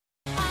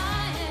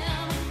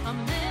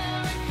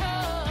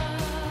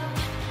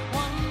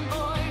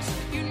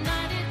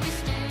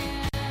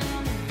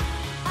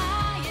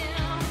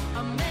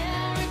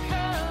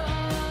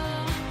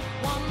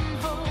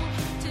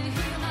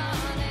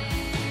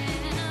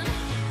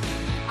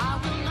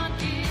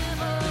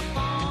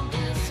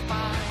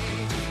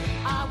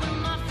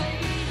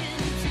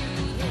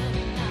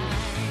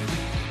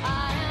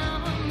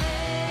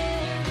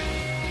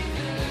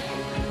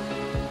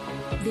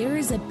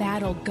is a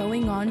battle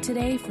going on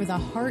today for the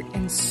heart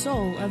and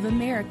soul of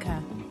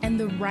America, and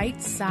the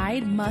right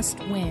side must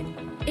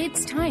win.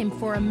 It's time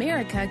for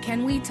America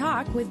Can We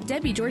Talk with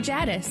Debbie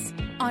Georgatos.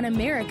 On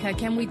America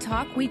Can We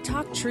talk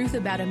truth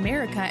about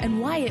America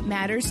and why it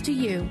matters to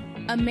you.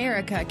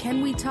 America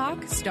Can We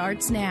Talk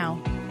starts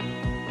now.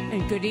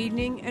 And good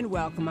evening and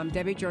welcome. I'm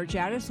Debbie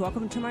Georgatos.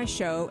 Welcome to my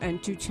show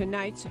and to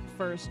tonight's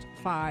First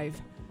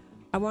Five.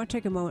 I want to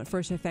take a moment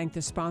first to thank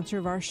the sponsor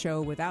of our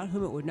show, without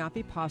whom it would not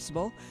be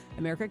possible.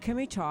 America Can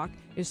We Talk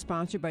is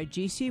sponsored by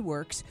GC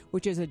Works,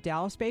 which is a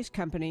Dallas-based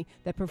company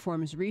that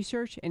performs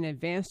research in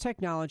advanced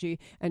technology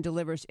and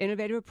delivers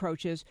innovative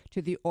approaches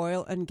to the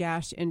oil and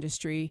gas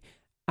industry.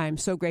 I'm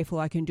so grateful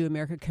I can do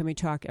America Can We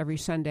Talk every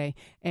Sunday.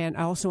 And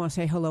I also want to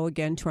say hello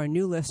again to our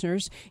new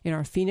listeners in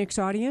our Phoenix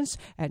audience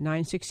at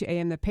 960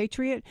 AM The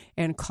Patriot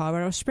and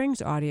Colorado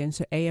Springs audience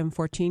at AM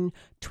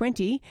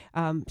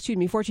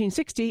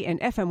 1460 and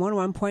FM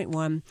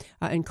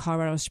 101.1 in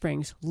Colorado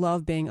Springs.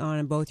 Love being on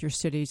in both your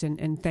cities,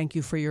 and thank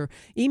you for your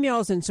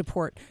emails and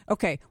support.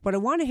 Okay, what I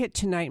want to hit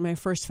tonight, my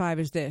first five,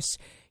 is this.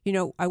 You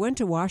know, I went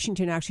to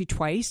Washington actually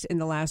twice in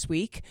the last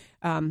week,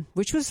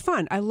 which was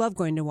fun. I love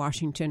going to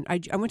Washington. I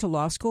went to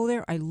law school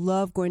there. I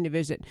love going to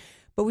visit.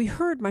 But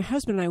my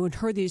husband and I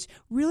heard these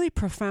really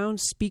profound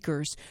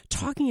speakers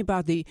talking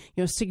about the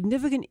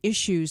significant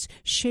issues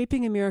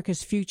shaping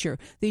America's future,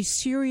 these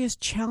serious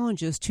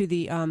challenges to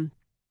the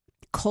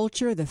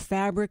culture, the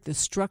fabric, the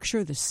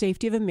structure, the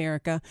safety of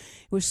America.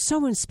 It was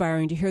so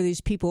inspiring to hear these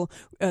people.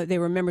 They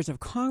were members of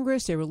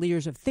Congress, they were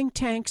leaders of think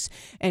tanks,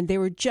 and they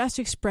were just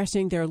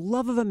expressing their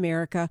love of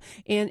America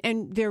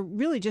and their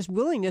really just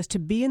willingness to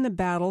be in the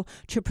battle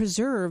to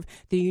preserve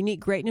the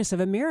unique greatness of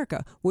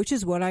America, which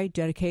is what I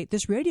dedicate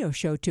this radio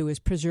show to, is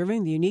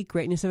preserving the unique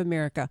greatness of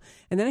America.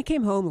 And then I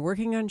came home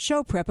working on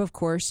show prep, of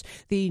course.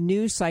 The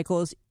news cycle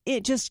is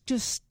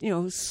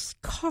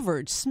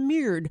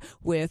smeared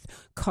with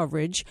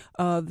coverage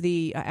of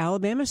the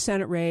Alabama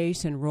Senate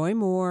race and Roy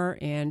Moore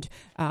and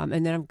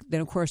then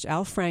of course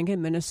Al Franken,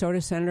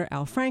 Minnesota Senator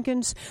Al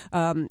Franken's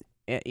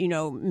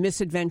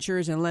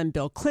misadventures, and then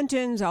Bill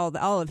Clinton's,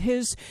 all of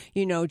his,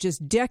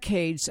 just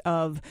decades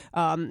of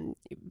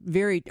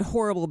very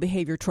horrible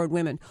behavior toward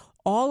women.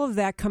 All of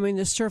that coming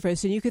to the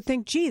surface, and you could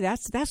think, gee,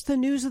 that's the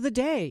news of the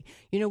day.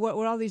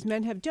 What all these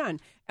men have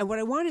done. And what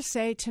I want to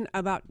say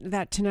about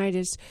that tonight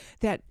is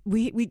that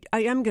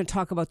I am going to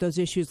talk about those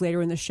issues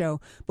later in the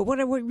show. But what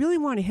I really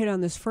want to hit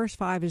on this first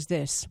five is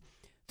this: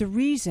 the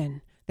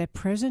reason that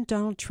President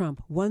Donald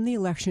Trump won the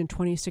election in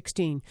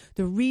 2016,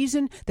 the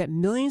reason that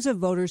millions of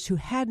voters who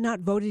had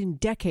not voted in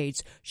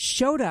decades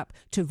showed up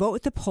to vote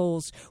at the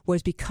polls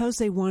was because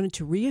they wanted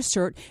to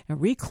reassert and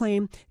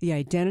reclaim the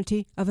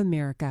identity of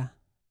America.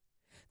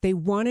 They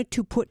wanted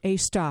to put a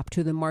stop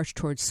to the march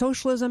toward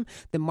socialism,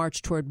 the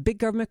march toward big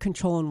government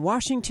control in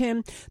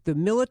Washington, the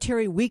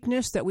military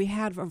weakness that we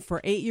had for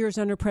 8 years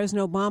under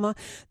President Obama,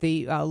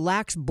 the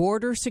lax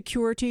border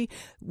security.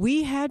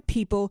 We had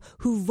people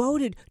who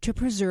voted to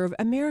preserve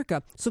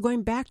America. So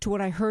going back to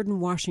what I heard in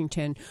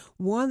Washington,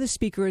 one of the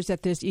speakers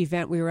at this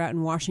event we were at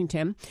in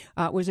Washington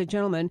was a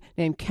gentleman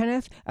named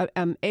Kenneth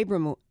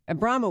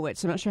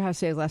Abramowitz. I'm not sure how to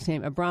say his last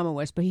name,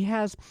 Abramowitz, but he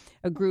has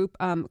a group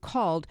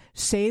called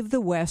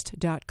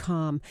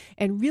SaveTheWest.com.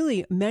 And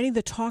really, many of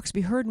the talks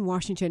we heard in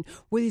Washington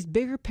were these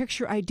bigger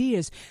picture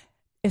ideas.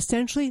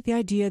 Essentially, the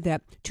idea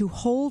that to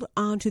hold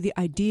on to the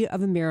idea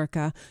of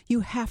America,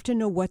 you have to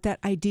know what that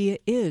idea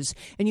is,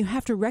 and you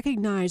have to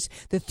recognize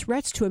the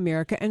threats to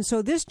America. And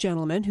so this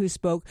gentleman who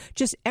spoke,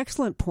 just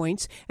excellent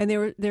points, and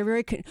they're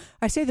very,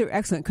 I say they're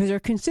excellent because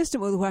they're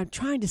consistent with what I'm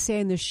trying to say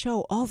in this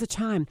show all the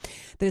time,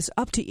 that it's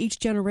up to each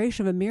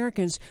generation of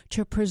Americans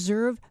to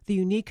preserve the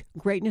unique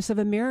greatness of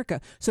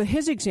America. So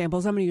his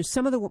examples, I'm going to use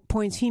some of the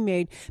points he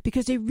made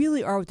because they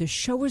really are what the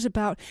show is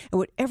about and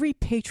what every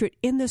patriot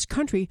in this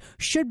country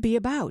should be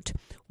about.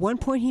 One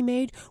point he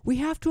made: we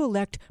have to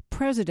elect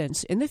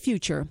presidents in the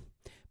future,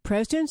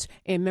 presidents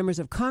and members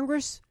of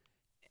Congress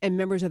and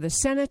members of the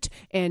Senate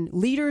and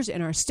leaders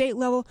in our state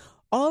level,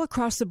 all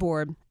across the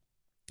board.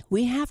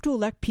 We have to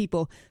elect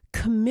people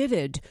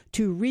committed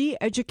to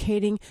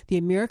re-educating the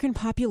American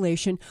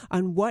population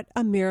on what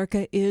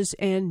America is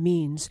and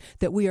means,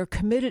 that we are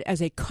committed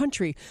as a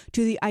country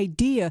to the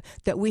idea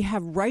that we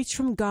have rights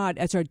from God,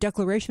 as our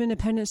Declaration of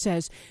Independence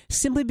says,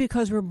 simply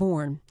because we're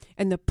born.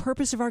 And the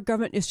purpose of our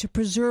government is to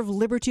preserve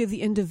liberty of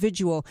the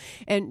individual.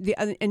 And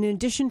in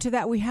addition to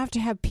that, we have to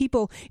have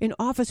people in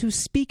office who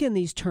speak in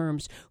these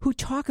terms, who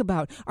talk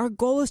about our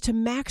goal is to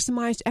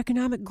maximize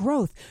economic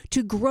growth,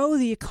 to grow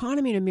the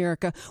economy in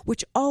America,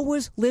 which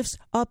always lifts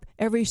up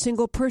every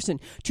single person,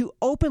 to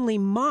openly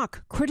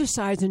mock,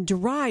 criticize, and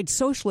deride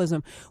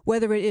socialism,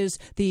 whether it is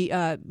the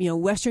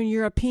Western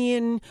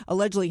European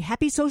allegedly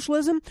happy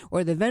socialism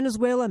or the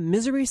Venezuela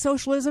misery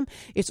socialism.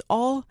 It's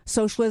all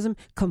socialism,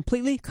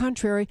 completely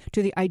contrary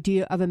to the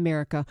idea of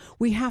America.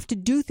 We have to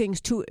do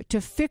things to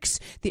fix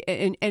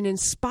and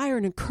inspire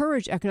and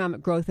encourage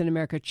economic growth in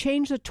America,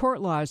 change the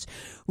tort laws,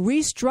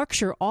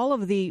 restructure all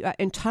of the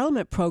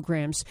entitlement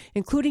programs,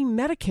 including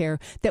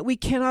Medicare, that we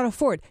cannot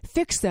afford,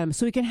 fix them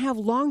so we can have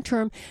long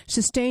long-term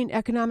sustained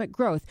economic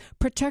growth,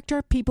 protect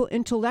our people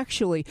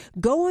intellectually,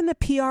 go on the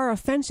PR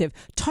offensive,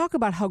 talk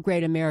about how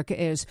great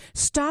America is,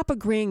 stop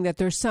agreeing that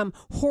there's some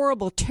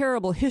horrible,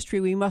 terrible history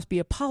we must be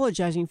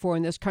apologizing for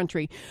in this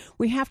country.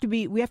 We have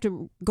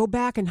to go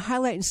back and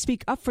highlight and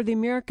speak up for the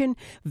American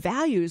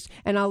values.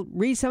 And I'll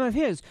read some of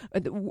his.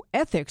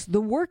 Ethics,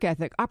 the work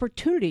ethic,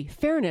 opportunity,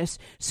 fairness,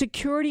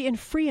 security and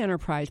free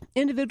enterprise,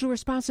 individual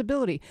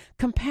responsibility,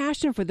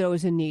 compassion for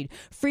those in need,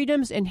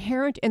 freedoms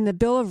inherent in the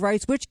Bill of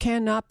Rights which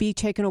cannot be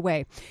taken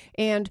away.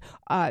 And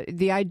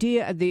the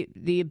idea of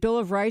the Bill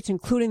of Rights,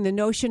 including the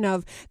notion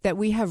of that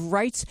we have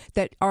rights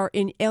that are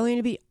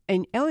inalienably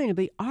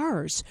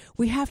ours.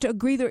 We have to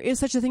agree there is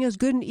such a thing as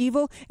good and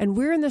evil, and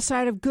we're in the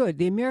side of good.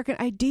 The American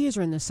ideas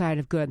are in the side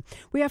of good.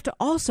 We have to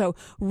also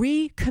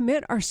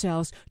recommit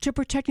ourselves to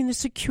protecting the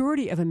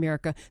security of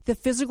America. The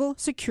physical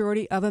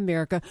security of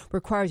America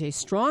requires a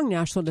strong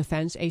national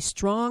defense, a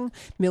strong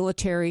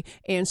military,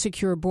 and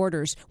secure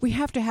borders. We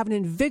have to have an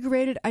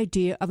invigorated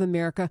idea of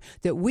America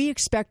that we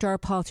expect our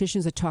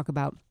politicians to talk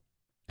about.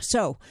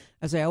 So,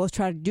 as I always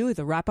try to do with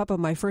the wrap-up of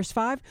my first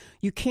five,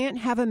 you can't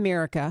have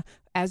America,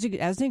 as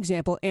an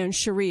example, and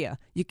Sharia.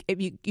 You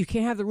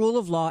can't have the rule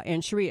of law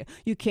and Sharia.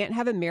 You can't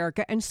have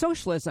America and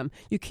socialism.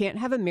 You can't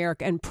have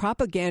America and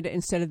propaganda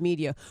instead of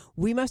media.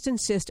 We must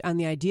insist on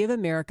the idea of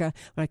America.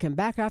 When I come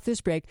back after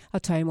this break, I'll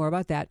tell you more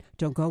about that.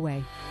 Don't go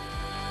away.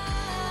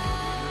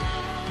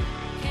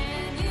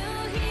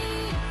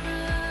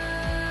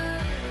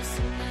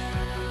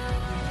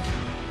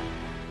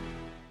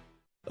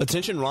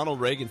 Attention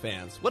Ronald Reagan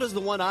fans. What is the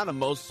one item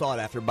most sought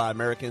after by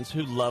Americans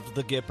who love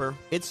the Gipper?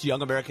 It's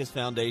Young America's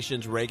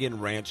Foundation's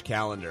Reagan Ranch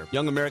Calendar.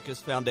 Young America's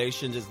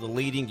Foundation is the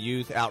leading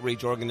youth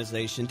outreach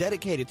organization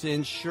dedicated to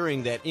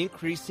ensuring that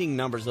increasing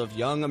numbers of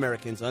young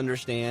Americans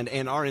understand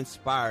and are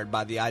inspired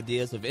by the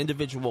ideas of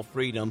individual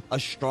freedom, a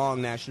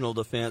strong national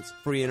defense,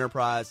 free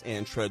enterprise,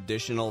 and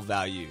traditional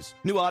values.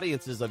 New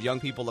audiences of young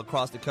people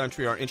across the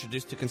country are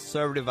introduced to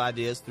conservative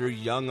ideas through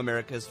Young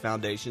America's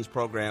Foundation's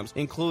programs,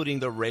 including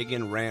the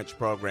Reagan Ranch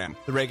program.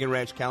 The Reagan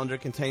Ranch Calendar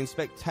contains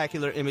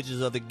spectacular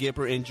images of the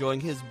Gipper enjoying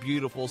his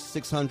beautiful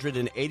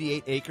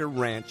 688-acre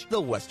ranch,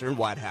 the Western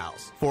White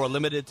House. For a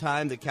limited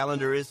time, the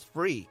calendar is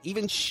free.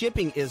 Even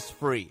shipping is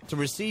free. To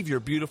receive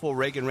your beautiful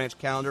Reagan Ranch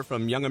Calendar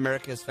from Young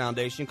America's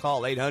Foundation,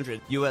 call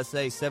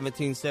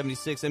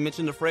 800-USA-1776 and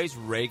mention the phrase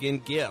Reagan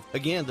Gift.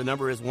 Again, the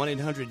number is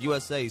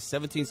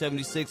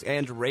 1-800-USA-1776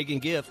 and Reagan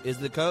Gift is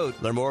the code.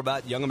 Learn more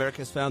about Young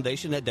America's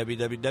Foundation at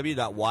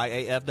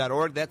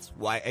www.yaf.org. That's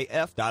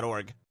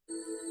yaf.org.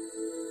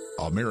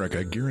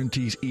 America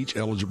guarantees each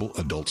eligible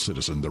adult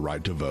citizen the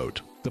right to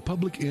vote. The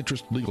Public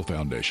Interest Legal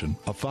Foundation,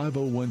 a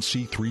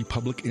 501c3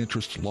 public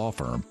interest law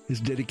firm, is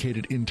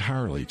dedicated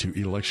entirely to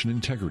election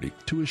integrity,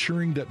 to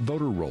assuring that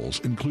voter rolls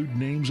include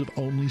names of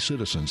only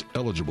citizens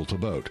eligible to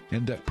vote,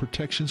 and that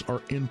protections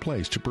are in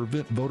place to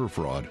prevent voter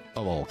fraud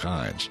of all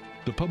kinds.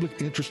 The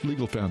Public Interest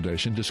Legal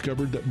Foundation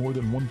discovered that more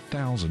than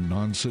 1,000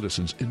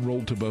 non-citizens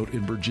enrolled to vote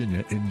in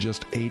Virginia in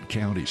just 8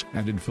 counties,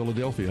 and in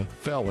Philadelphia,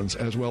 felons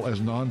as well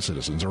as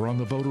non-citizens are on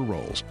the voter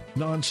rolls.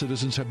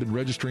 Non-citizens have been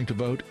registering to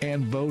vote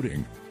and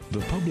voting. The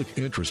Public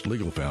Interest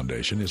Legal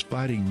Foundation is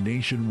fighting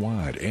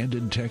nationwide and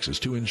in Texas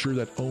to ensure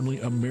that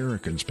only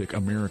Americans pick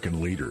American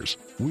leaders.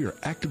 We are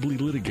actively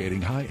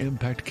litigating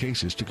high-impact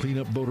cases to clean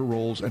up voter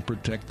rolls and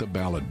protect the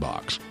ballot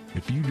box.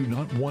 If you do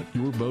not want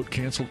your vote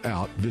canceled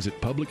out,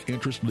 visit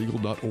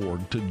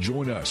publicinterestlegal.org to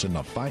join us in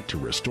the fight to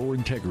restore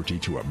integrity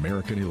to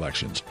American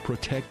elections.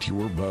 Protect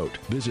your vote.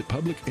 Visit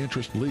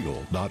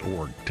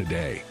publicinterestlegal.org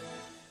today.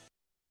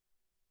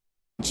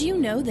 Do you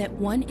know that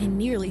 1 in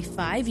nearly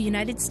 5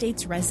 United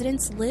States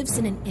residents lives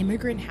in an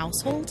immigrant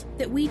household?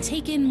 That we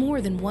take in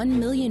more than 1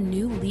 million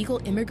new legal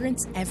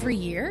immigrants every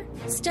year?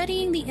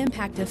 Studying the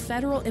impact of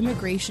federal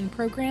immigration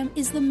program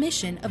is the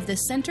mission of the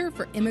Center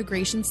for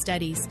Immigration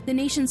Studies, the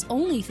nation's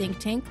only think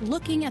tank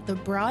looking at the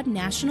broad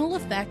national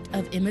effect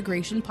of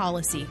immigration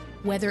policy.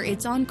 Whether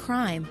it's on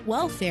crime,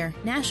 welfare,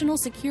 national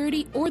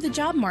security, or the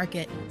job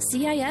market,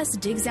 CIS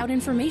digs out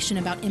information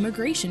about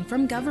immigration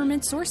from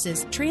government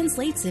sources,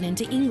 translates it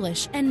into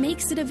English, and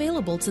makes it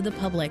available to the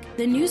public,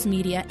 the news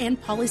media,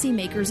 and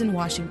policymakers in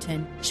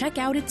Washington. Check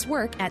out its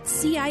work at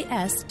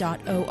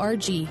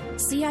CIS.org.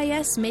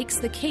 CIS makes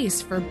the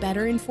case for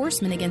better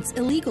enforcement against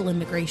illegal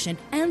immigration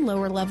and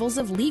lower levels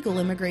of legal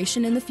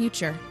immigration in the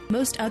future.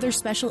 Most other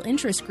special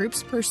interest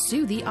groups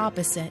pursue the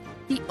opposite.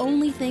 The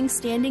only thing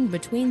standing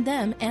between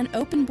them and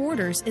open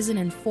borders is an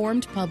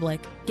informed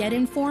public. Get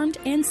informed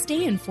and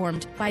stay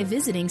informed by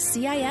visiting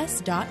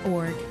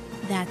CIS.org.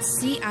 That's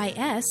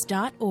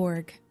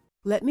CIS.org.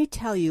 Let me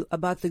tell you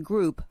about the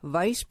group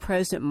Vice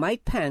President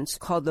Mike Pence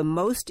called the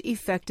most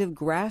effective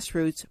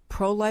grassroots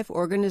pro-life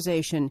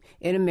organization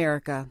in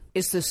America.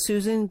 It's the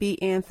Susan B.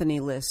 Anthony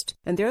list,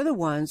 and they're the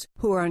ones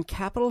who are on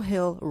Capitol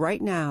Hill right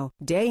now,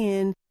 day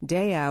in,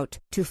 day out,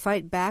 to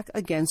fight back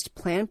against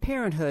Planned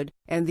Parenthood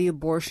and the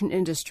abortion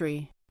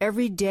industry.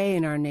 Every day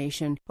in our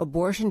nation,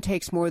 abortion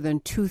takes more than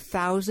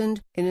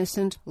 2,000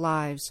 innocent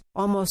lives,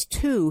 almost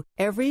 2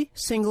 every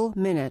single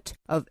minute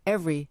of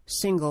every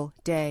single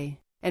day.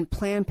 And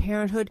Planned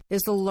Parenthood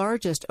is the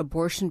largest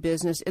abortion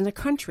business in the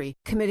country,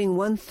 committing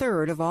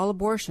 1/3 of all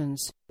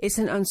abortions. It's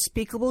an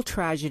unspeakable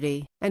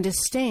tragedy and a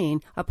stain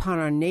upon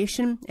our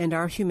nation and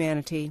our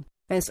humanity.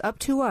 And it's up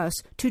to us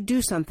to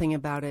do something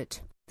about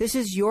it. This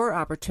is your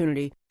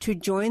opportunity to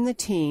join the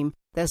team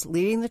that's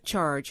leading the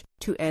charge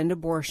to end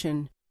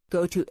abortion.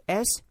 Go to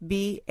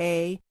sba-list.org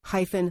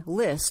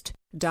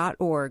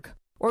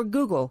or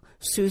Google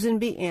Susan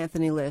B.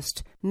 Anthony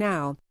List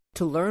now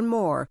to learn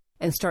more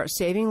and start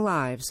saving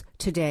lives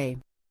today.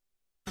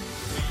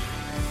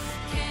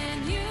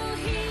 Can you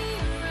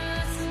hear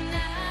us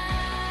now?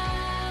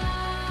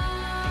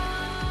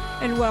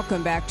 And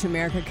welcome back to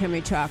America Can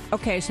We Talk.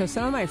 Okay, so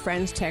some of my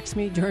friends text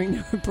me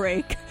during the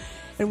break,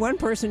 and one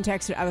person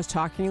texted, I was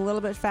talking a little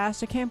bit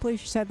fast. I can't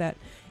believe she said that.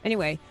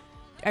 Anyway,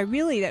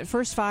 that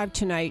first five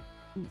tonight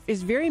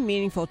is very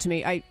meaningful to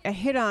me. I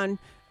hit on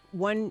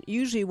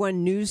usually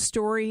one news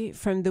story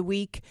from the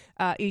week,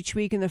 each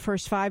week in the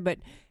first five, but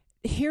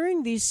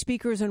hearing these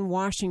speakers in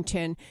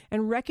Washington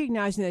and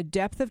recognizing the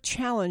depth of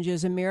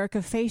challenges America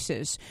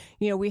faces.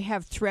 We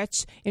have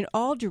threats in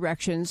all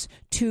directions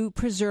to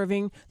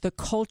preserving the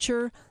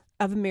culture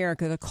of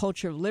America, the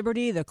culture of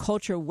liberty, the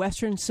culture of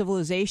Western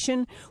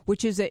civilization,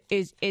 which is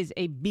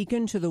a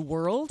beacon to the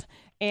world.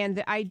 And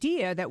the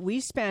idea that we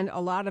spend a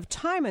lot of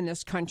time in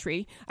this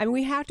country,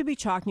 we have to be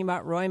talking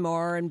about Roy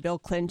Moore and Bill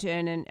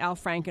Clinton and Al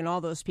Franken and all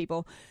those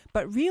people,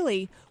 but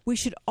really, we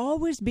should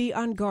always be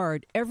on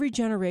guard. Every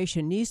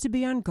generation needs to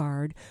be on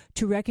guard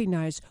to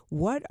recognize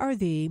what are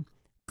the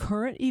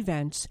current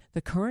events,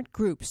 the current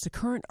groups, the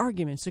current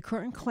arguments, the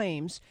current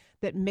claims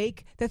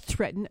that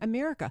threaten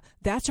America.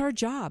 That's our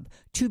job,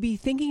 to be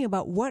thinking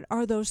about what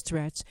are those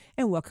threats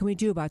and what can we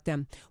do about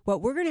them. Well,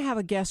 we're going to have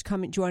a guest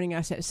joining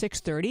us at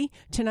 6:30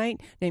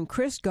 tonight named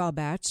Chris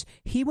Gaubatz.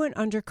 He went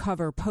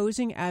undercover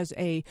posing as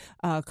a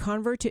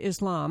convert to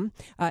Islam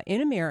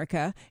in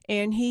America,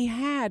 and he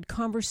had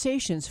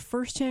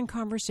firsthand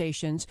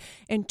conversations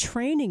and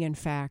training, in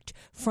fact,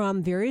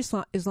 from various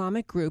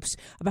Islamic groups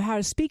about how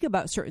to speak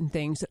about certain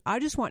things. I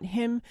just want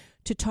him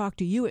to talk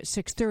to you at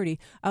 6:30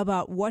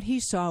 about what he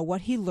saw,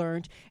 what he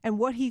learned, and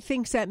what he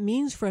thinks that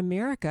means for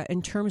America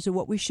in terms of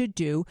what we should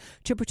do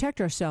to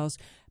protect ourselves.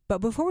 But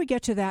before we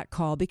get to that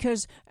call,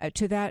 because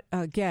to that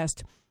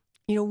guest,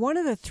 one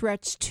of the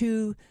threats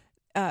to,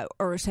 in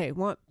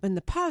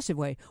the positive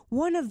way,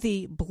 one of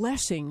the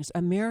blessings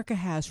America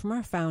has from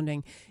our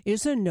founding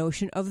is the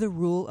notion of the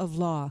rule of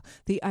law,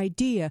 the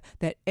idea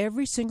that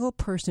every single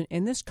person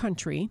in this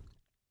country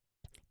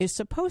is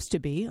supposed to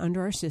be,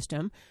 under our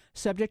system,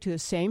 subject to the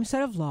same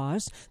set of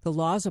laws. The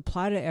laws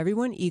apply to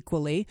everyone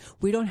equally.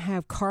 We don't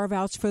have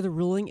carve-outs for the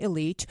ruling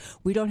elite.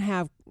 We don't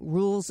have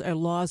rules or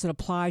laws that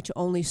apply to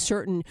only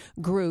certain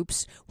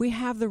groups. We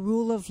have the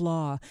rule of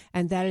law,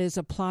 and that is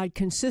applied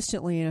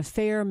consistently in a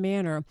fair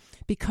manner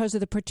because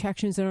of the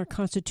protections in our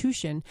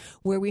Constitution,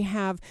 where we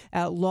have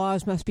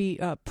laws must be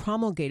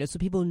promulgated so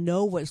people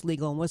know what's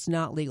legal and what's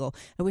not legal.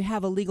 And we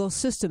have a legal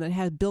system that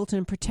has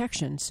built-in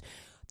protections.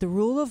 The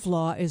rule of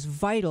law is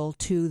vital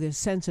to the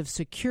sense of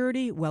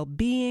security,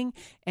 well-being,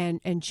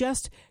 and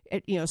just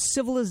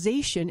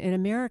civilization in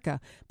America.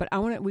 But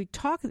we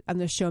talk on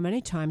this show many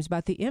times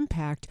about the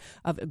impact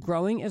of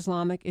growing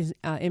Islamic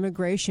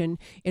immigration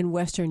in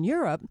Western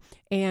Europe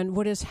and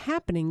what is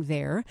happening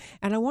there.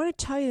 And I want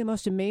to tell you the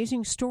most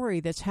amazing story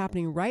that's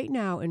happening right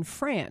now in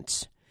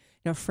France.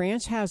 Now,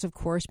 France has, of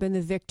course, been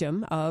the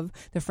victim of,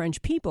 the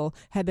French people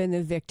have been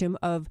the victim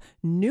of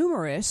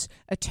numerous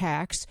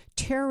attacks,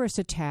 terrorist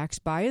attacks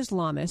by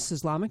Islamists,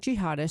 Islamic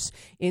jihadists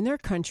in their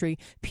country,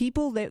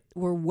 people that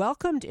were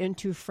welcomed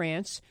into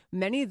France,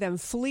 many of them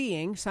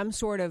fleeing some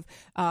sort of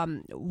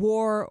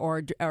war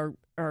or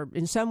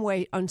in some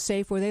way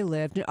unsafe where they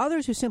lived, and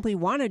others who simply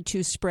wanted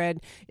to spread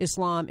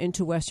Islam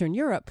into Western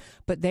Europe.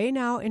 But they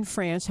now in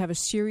France have a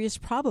serious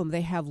problem.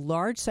 They have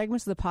large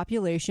segments of the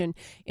population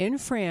in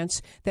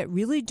France that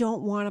really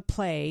don't want to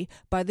play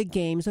by the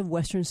games of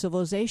Western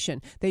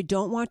civilization. They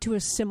don't want to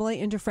assimilate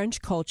into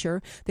French culture.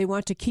 They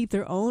want to keep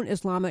their own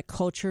Islamic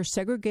culture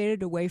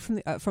segregated away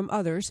from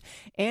others.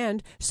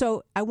 And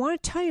so I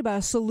want to tell you about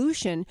a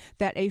solution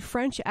that a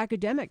French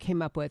academic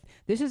came up with.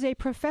 This is a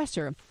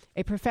professor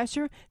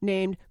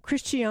named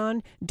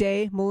Christian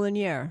de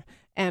Molinier.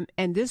 And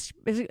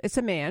it's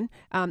a man,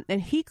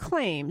 and he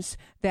claims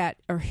that,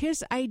 or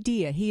his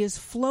idea, he is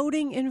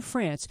floating in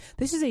France.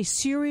 This is a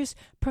serious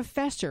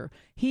professor.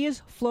 He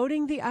is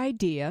floating the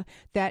idea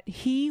that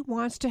he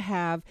wants to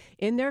have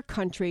in their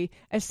country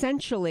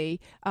essentially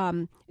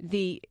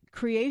the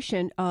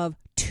creation of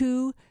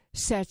two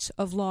sets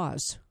of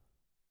laws.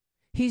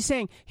 He's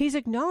saying, he's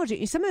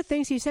acknowledging, some of the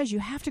things he says, you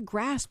have to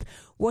grasp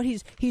what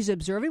he's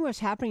observing what's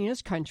happening in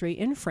his country,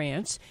 in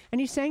France, and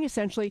he's saying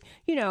essentially,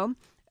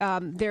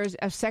 there's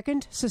a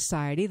second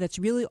society that's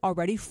really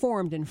already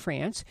formed in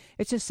France.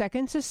 It's a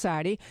second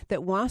society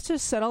that wants to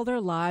settle their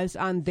lives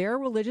on their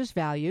religious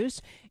values,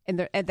 and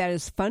that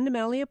is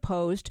fundamentally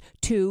opposed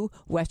to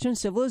Western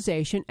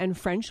civilization and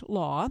French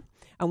law,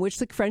 on which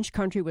the French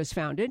country was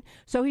founded.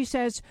 So he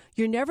says,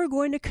 you're never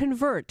going to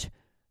convert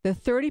the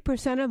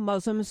 30% of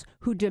Muslims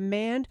who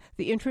demand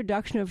the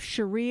introduction of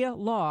Sharia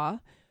law,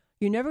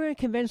 you're never going to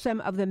convince them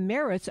of the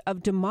merits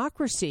of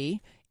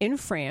democracy in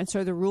France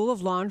or the rule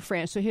of law in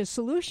France. So his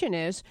solution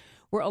is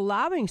we're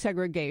allowing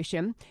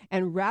segregation,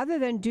 and rather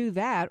than do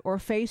that or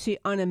face the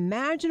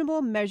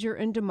unimaginable measure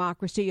in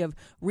democracy of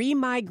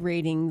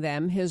remigrating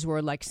them, his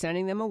word, like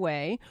sending them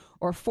away,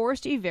 or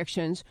forced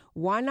evictions,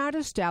 why not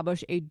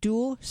establish a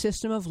dual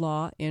system of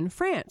law in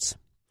France?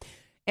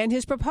 And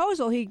his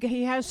proposal,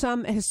 he has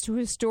some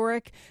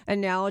historic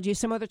analogy.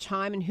 Some other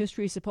time in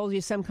history, supposedly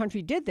some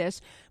country did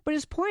this. But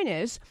his point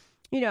is,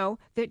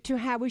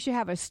 that we should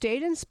have a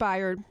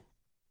state-inspired,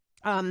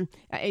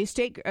 a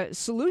state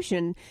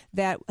solution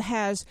that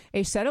has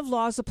a set of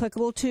laws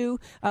applicable to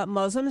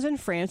Muslims in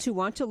France who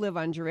want to live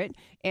under it,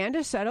 and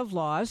a set of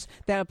laws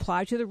that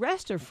apply to the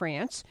rest of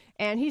France.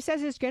 And he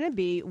says it's going to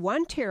be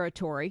one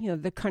territory,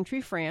 the country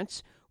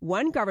France,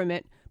 one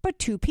government, but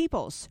two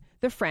peoples.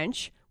 The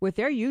French with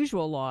their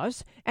usual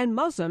laws, and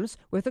Muslims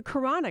with a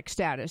Quranic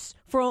status.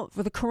 For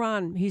the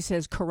Quran, he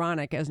says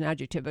Quranic as an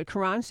adjective, but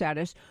Quran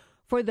status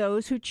for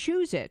those who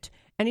choose it.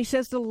 And he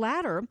says the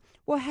latter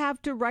will have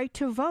the right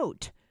to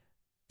vote.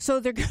 So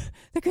they're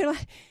going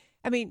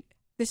to,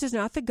 this is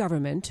not the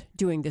government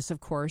doing this, of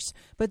course,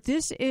 but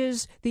this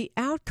is the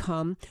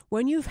outcome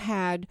when you've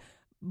had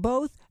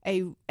both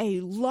a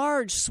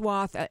large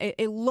swath,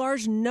 a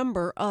large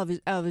number of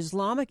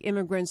Islamic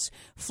immigrants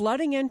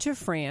flooding into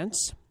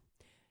France,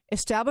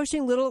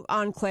 establishing little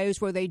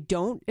enclaves where they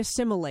don't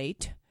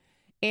assimilate.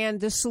 And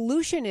the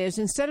solution is,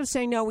 instead of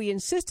saying, no, we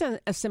insist on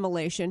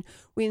assimilation,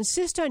 we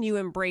insist on you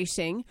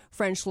embracing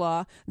French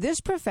law, this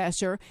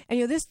professor,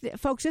 and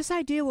this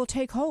idea will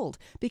take hold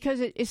because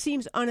it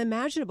seems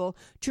unimaginable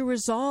to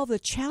resolve the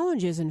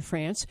challenges in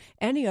France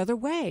any other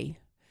way.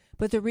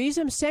 But the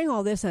reason I'm saying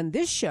all this on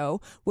this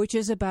show, which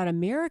is about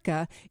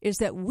America, is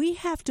that we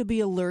have to be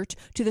alert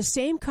to the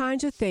same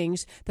kinds of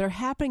things that are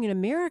happening in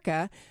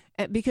America,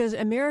 because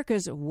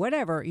America's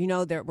whatever,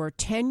 we're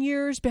 10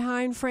 years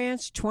behind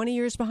France, 20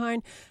 years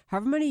behind,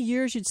 however many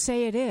years you'd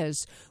say it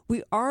is.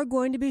 We are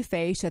going to be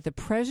faced at the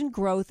present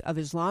growth of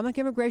Islamic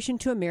immigration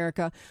to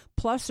America,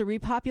 plus the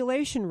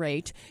repopulation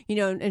rate.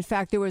 In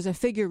fact, there was a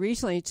figure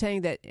recently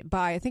saying that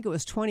by, I think it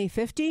was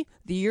 2050,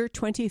 the year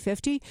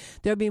 2050,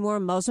 there'll be more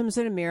Muslims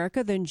in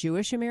America than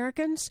Jewish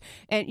Americans.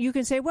 And you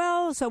can say,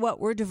 well, so what?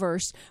 We're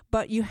diverse.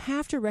 But you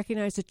have to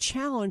recognize the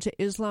challenge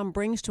that Islam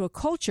brings to a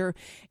culture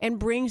and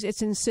brings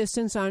its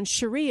insistence on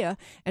Sharia,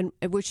 and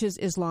which is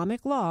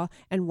Islamic law.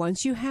 And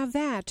once you have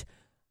that,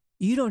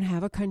 you don't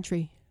have a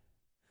country.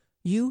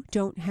 You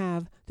don't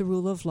have the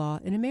rule of law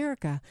in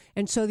America.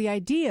 And so the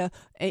idea,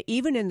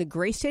 even in the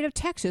great state of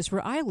Texas,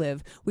 where I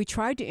live, we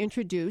tried to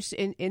introduce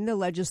in the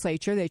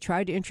legislature, they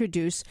tried to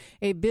introduce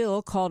a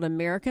bill called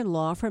American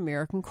Law for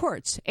American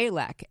Courts,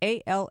 ALAC,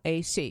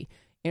 A-L-A-C.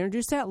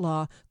 Introduced that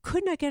law,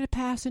 could not get it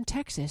passed in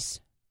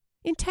Texas.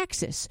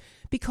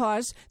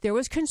 Because there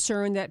was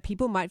concern that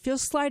people might feel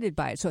slighted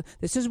by it. So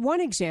this is one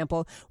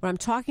example what I'm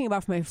talking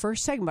about from my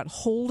first segment, about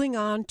holding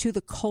on to the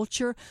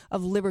culture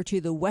of liberty,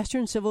 the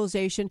Western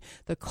civilization,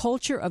 the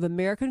culture of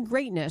American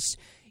greatness.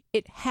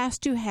 It has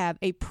to have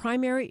a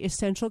primary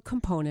essential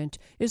component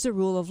is the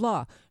rule of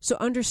law. So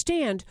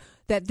understand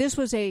that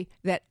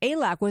that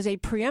ALAC was a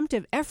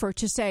preemptive effort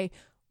to say,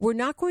 we're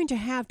not going to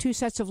have two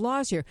sets of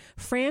laws here.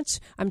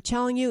 France, I'm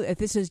telling you, if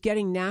this is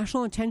getting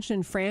national attention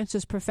in France,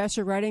 this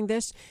professor writing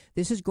this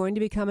is going to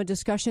become a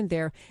discussion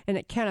there, and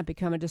it cannot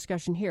become a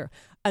discussion here.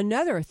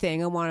 Another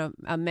thing I want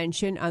to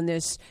mention on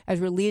this, as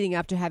we're leading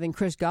up to having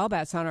Chris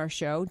Gaubatz on our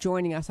show,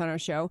 joining us on our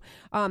show,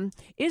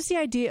 is the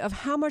idea of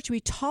how much we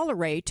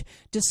tolerate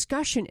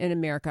discussion in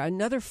America.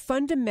 Another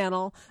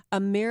fundamental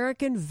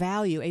American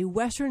value, a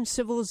Western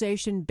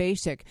civilization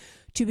basic,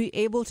 to be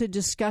able to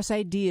discuss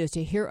ideas,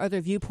 to hear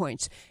other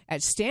viewpoints.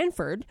 At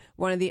Stanford,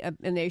 one of the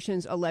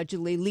nation's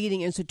allegedly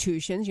leading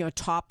institutions,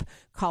 top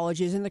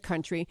colleges in the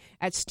country,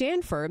 at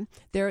Stanford,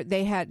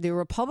 they had the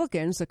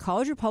Republicans, the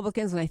college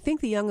Republicans, and I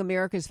think the Young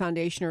Americans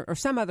Foundation or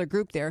some other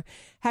group there,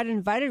 had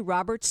invited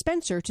Robert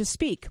Spencer to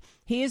speak.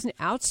 He is an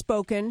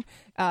outspoken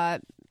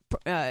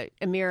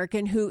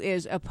American who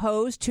is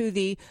opposed to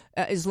the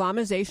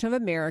Islamization of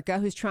America,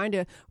 who's trying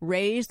to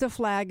raise the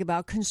flag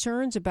about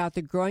concerns about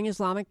the growing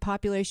Islamic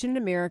population in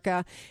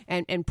America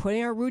and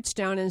putting our roots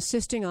down,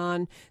 insisting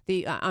on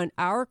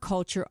our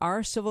culture,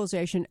 our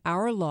civilization,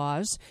 our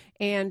laws.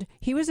 And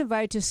he was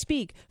invited to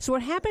speak. So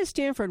what happened at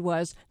Stanford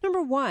was,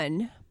 number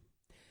one,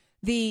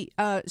 the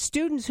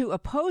students who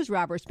oppose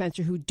Robert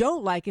Spencer, who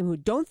don't like him, who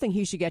don't think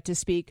he should get to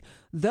speak,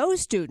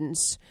 those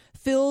students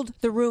filled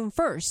the room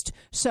first.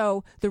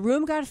 So the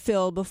room got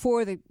filled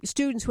before the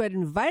students who had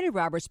invited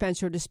Robert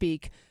Spencer to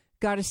speak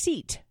got a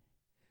seat.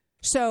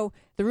 So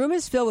the room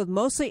is filled with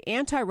mostly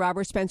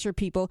anti-Robert Spencer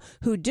people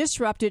who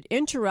disrupted,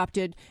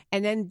 interrupted,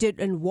 and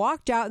then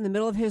walked out in the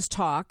middle of his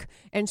talk.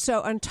 And so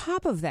on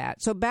top of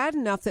that, so bad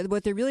enough that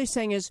what they're really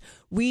saying is,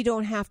 we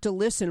don't have to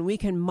listen. We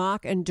can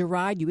mock and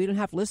deride you. We don't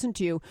have to listen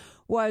to you.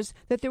 Was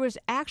that there was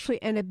actually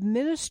an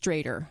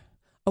administrator,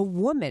 a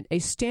woman, a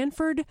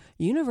Stanford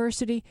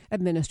University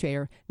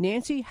administrator,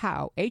 Nancy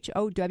Howe,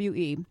 Howe,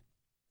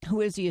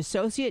 who is the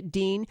Associate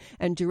Dean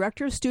and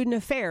Director of Student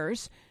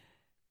Affairs.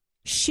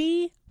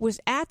 She was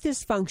at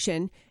this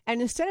function,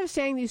 and instead of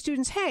saying to these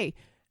students, hey,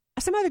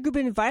 some other group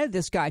invited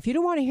this guy. If you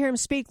don't want to hear him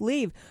speak,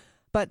 leave.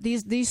 But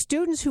these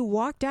students who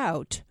walked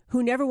out,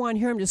 who never wanted to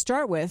hear him to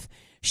start with,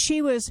 she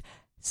was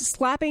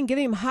slapping,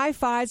 giving him high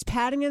fives,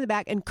 patting him in the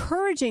back,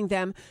 encouraging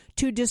them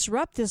to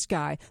disrupt this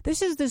guy.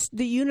 This is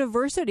the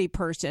university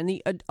person,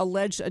 the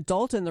alleged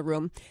adult in the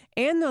room,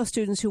 and those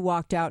students who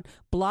walked out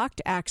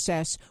blocked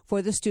access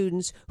for the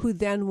students who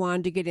then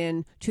wanted to get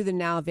in to the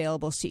now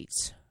available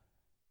seats.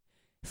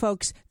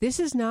 Folks, this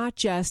is not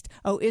just,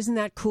 oh, isn't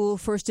that cool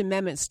First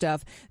Amendment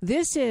stuff?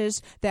 This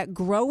is that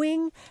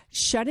growing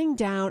shutting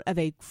down of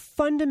a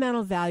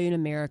fundamental value in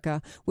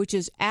America, which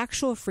is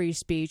actual free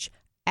speech,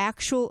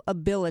 actual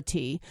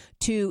ability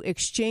to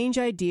exchange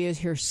ideas,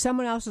 hear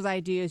someone else's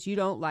ideas you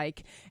don't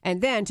like. And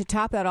then to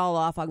top that all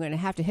off, I'm going to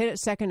have to hit it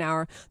second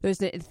hour.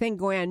 There's a thing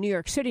going on in New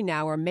York City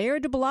now where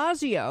Mayor de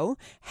Blasio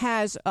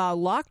has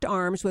locked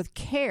arms with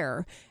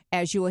CARE,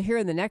 as you will hear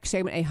in the next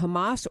segment, a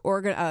Hamas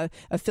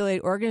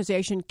affiliated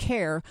organization,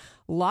 CARE,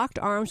 locked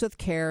arms with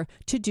CARE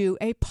to do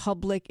a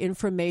public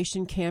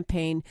information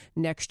campaign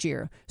next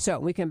year. So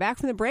when we come back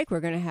from the break,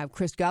 we're going to have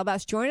Chris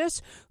Gaubatz join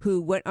us,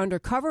 who went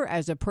undercover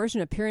as a person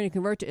appearing to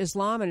convert to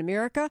Islam in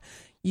America.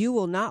 You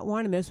will not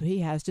want to miss what he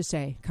has to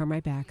say. Come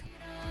right back.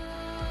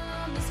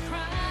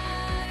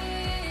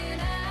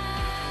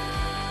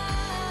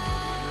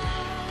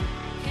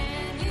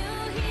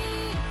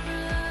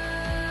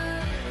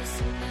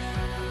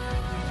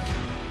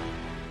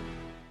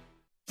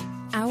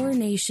 Our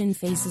nation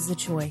faces a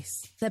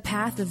choice: the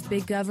path of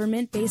big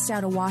government based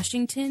out of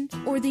Washington,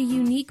 or the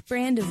unique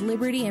brand of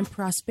liberty and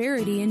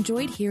prosperity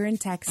enjoyed here in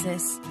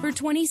Texas. For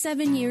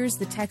 27 years,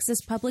 the Texas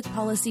Public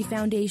Policy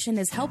Foundation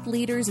has helped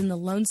leaders in the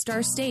Lone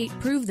Star State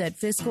prove that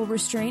fiscal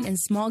restraint and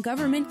small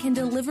government can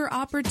deliver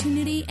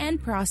opportunity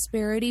and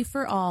prosperity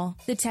for all.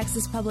 The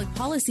Texas Public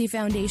Policy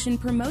Foundation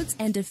promotes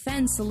and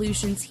defends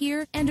solutions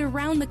here and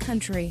around the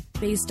country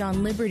based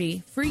on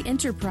liberty, free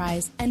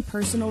enterprise, and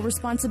personal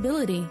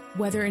responsibility.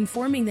 Whether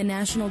informing the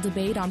national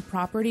debate on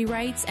property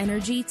rights,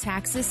 energy,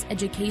 taxes,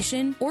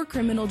 education, or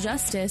criminal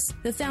justice,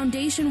 the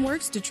foundation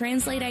works to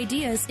translate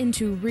ideas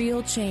into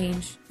real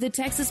change. The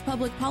Texas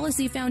Public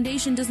Policy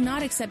Foundation does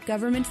not accept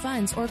government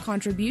funds or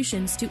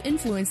contributions to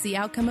influence the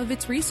outcome of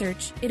its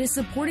research. It is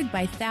supported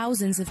by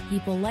thousands of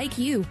people like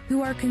you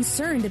who are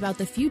concerned about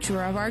the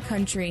future of our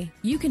country.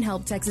 You can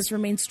help Texas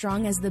remain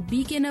strong as the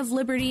beacon of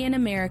liberty in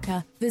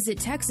America. Visit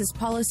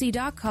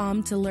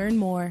TexasPolicy.com to learn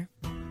more.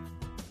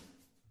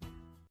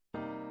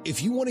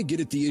 If you want to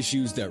get at the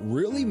issues that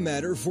really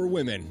matter for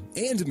women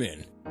and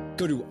men,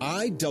 go to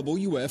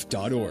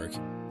IWF.org.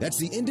 That's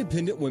the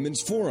Independent Women's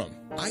Forum.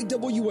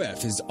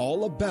 IWF is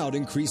all about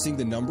increasing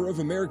the number of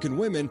American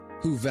women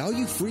who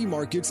value free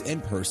markets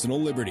and personal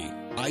liberty.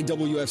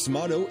 IWF's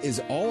motto is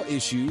all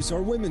issues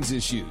are women's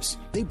issues.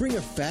 They bring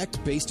a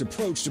fact-based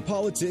approach to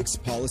politics,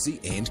 policy,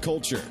 and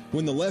culture.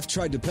 When the left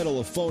tried to peddle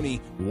a phony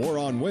war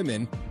on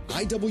women,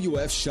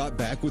 IWF shot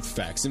back with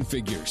facts and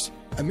figures.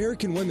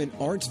 American women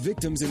aren't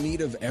victims in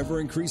need of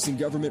ever-increasing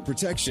government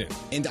protection,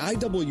 and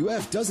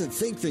IWF doesn't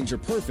think things are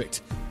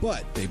perfect,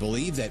 but they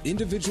believe that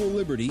individual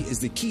liberty is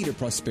the key to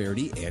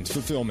prosperity and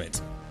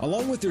fulfillment.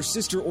 Along with their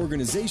sister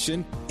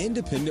organization,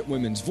 Independent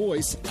Women's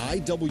Voice,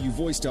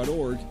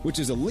 IWVoice.org, which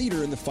is a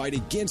leader in the fight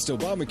against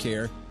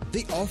Obamacare,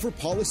 they offer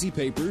policy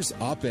papers,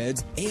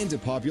 op-eds, and a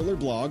popular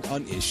blog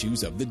on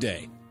issues of the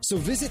day. So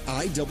visit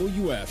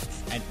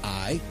IWF at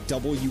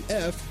IWF.org.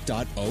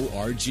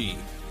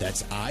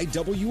 That's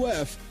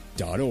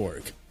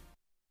IWF.org.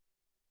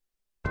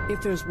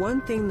 If there's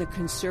one thing the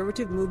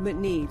conservative movement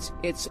needs,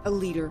 it's a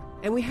leader.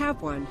 And we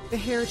have one, the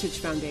Heritage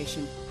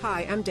Foundation.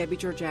 Hi, I'm Debbie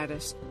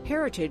Georgatos.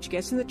 Heritage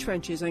gets in the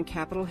trenches on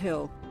Capitol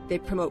Hill. They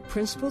promote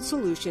principled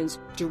solutions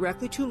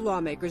directly to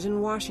lawmakers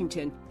in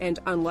Washington. And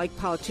unlike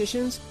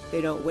politicians, they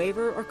don't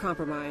waver or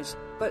compromise.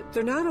 But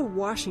they're not a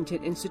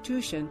Washington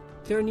institution.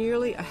 There are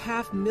nearly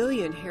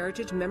 500,000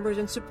 Heritage members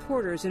and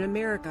supporters in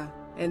America.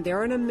 And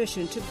they're on a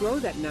mission to grow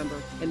that number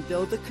and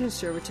build the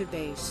conservative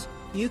base.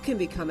 You can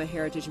become a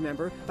Heritage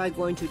member by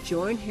going to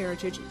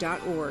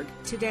joinheritage.org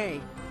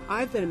today.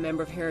 I've been a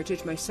member of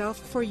Heritage myself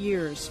for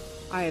years.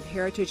 I have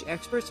Heritage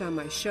experts on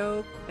my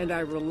show, and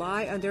I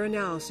rely on their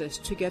analysis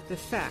to get the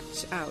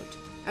facts out.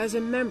 As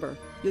a member,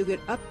 you'll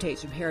get updates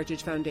from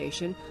Heritage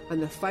Foundation on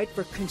the fight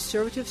for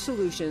conservative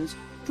solutions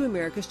to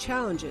America's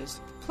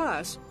challenges.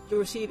 Plus, you'll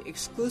receive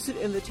exclusive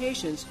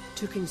invitations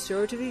to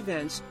conservative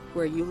events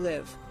where you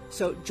live.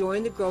 So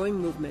join the growing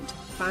movement.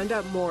 Find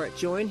out more at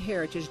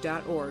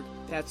joinheritage.org.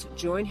 That's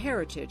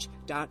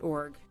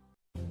joinheritage.org.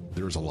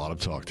 There's a lot of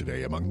talk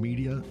today among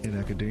media, in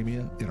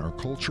academia, in our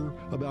culture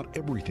about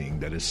everything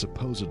that is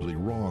supposedly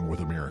wrong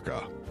with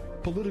America.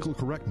 Political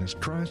correctness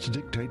tries to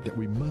dictate that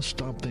we must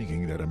stop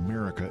thinking that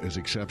America is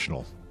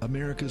exceptional.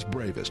 America's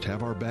bravest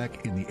have our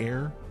back in the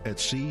air, at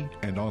sea,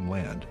 and on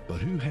land.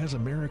 But who has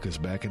America's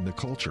back in the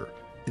culture?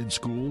 In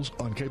schools,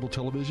 on cable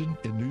television,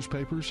 in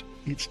newspapers,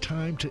 it's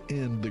time to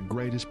end the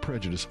greatest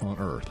prejudice on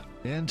earth,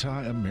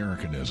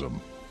 anti-Americanism.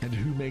 And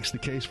who makes the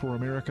case for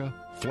America?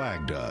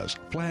 FLAG does.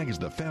 FLAG is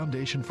the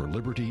Foundation for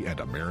Liberty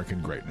and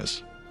American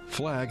Greatness.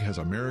 FLAG has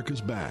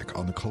America's back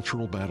on the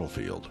cultural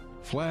battlefield.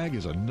 FLAG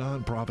is a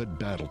non-profit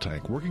battle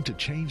tank working to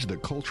change the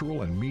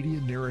cultural and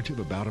media narrative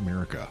about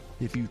America.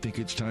 If you think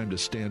it's time to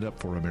stand up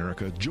for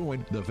America,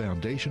 join the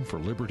Foundation for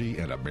Liberty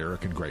and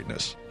American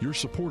Greatness. Your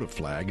support of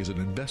FLAG is an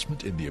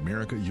investment in the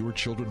America your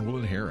children will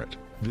inherit.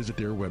 Visit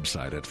their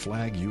website at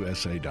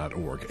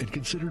flagusa.org and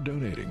consider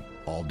donating.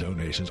 All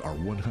donations are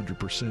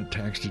 100%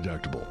 tax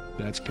deductible.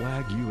 That's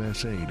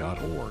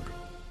flagusa.org.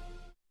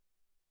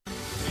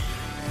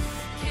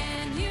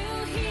 Can you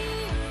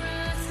hear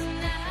us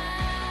now?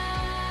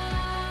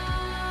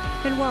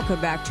 And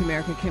welcome back to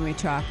America Can We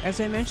Talk.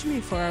 As I mentioned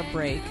before our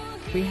break,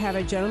 we have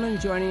a gentleman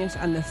joining us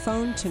on the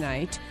phone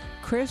tonight,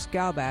 Chris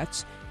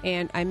Gaubatz.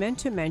 And I meant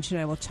to mention,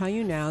 I will tell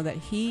you now, that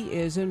he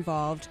is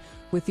involved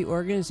with the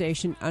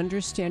organization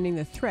Understanding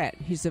the Threat.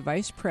 He's the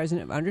vice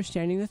president of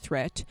Understanding the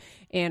Threat.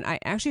 And I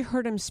actually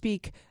heard him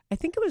speak, I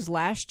think it was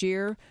last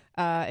year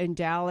in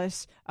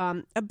Dallas,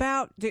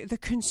 about the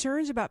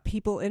concerns about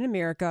people in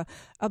America,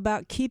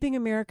 about keeping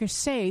America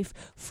safe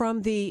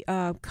from the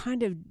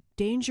kind of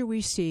danger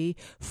we see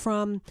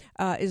from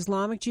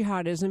Islamic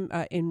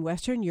jihadism in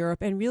Western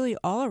Europe and really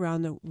all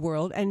around the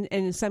world, and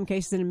in some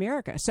cases in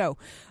America. So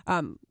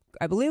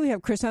I believe we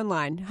have Chris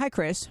online. Hi,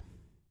 Chris.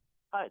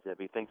 Hi,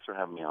 Debbie. Thanks for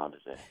having me on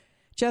today.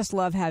 Just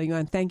love having you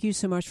on. Thank you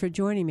so much for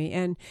joining me.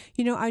 And,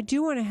 you know, I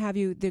do want to have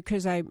you,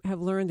 because I have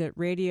learned that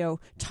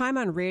time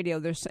on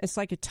radio, it's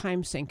like a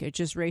time sink. It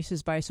just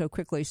races by so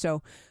quickly.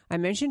 So I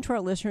mentioned to our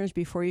listeners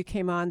before you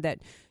came on that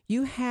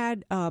you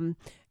had in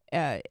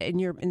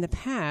the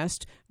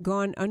past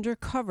gone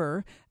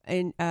undercover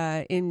in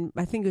I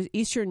think it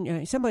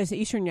was someplace in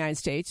the eastern United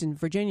States, in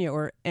Virginia,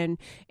 and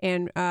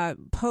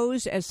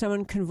posed as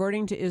someone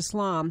converting to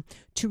Islam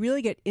to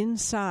really get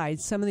inside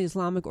some of the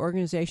Islamic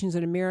organizations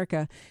in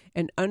America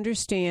and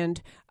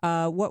understand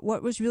what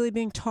was really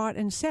being taught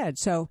and said.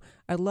 So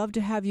I'd love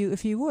to have you,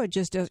 if you would,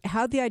 just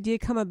how'd the idea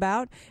come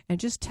about, and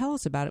just tell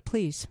us about it,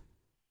 please.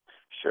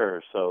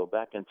 Sure. So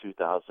back in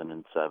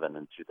 2007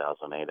 and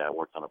 2008, I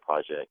worked on a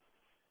project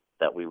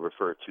that we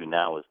refer to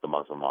now as the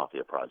Muslim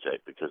Mafia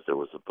Project, because there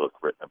was a book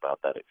written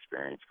about that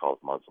experience called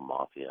Muslim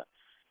Mafia.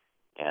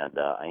 And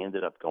I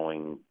ended up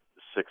going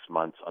 6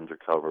 months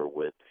undercover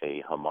with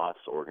a Hamas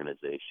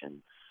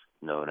organization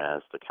known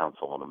as the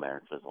Council on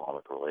American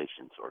Islamic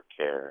Relations, or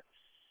CARE.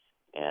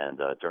 And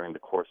during the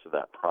course of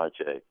that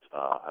project,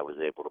 I was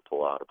able to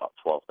pull out about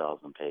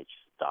 12,000 pages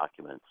of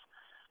documents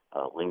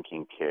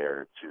linking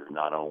CARE to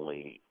not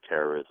only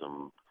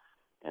terrorism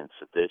and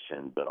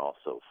sedition, but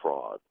also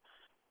fraud.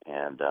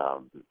 And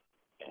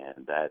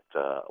that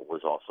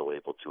was also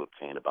able to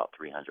obtain about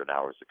 300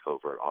 hours of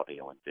covert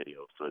audio and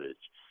video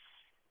footage.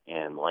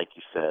 And like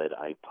you said,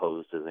 I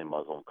posed as a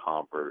Muslim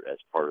convert as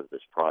part of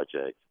this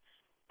project.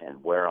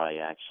 And where I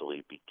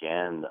actually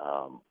began,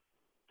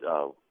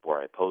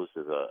 where I posed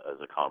as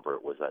a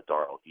convert, was at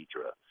Dar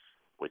al-Hijra,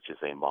 which is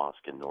a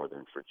mosque in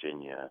Northern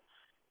Virginia.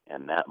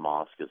 And that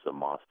mosque is a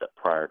mosque that,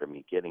 prior to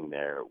me getting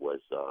there,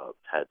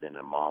 had an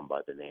imam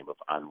by the name of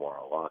Anwar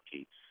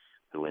al-Awlaki,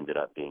 who ended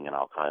up being an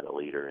al-Qaeda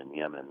leader in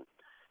Yemen.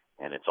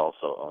 And it's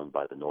also owned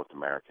by the North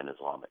American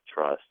Islamic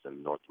Trust. And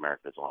the North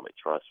American Islamic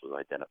Trust was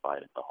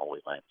identified in the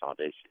Holy Land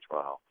Foundation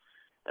trial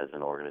as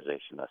an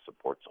organization that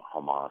supports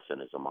Hamas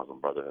and is a Muslim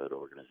Brotherhood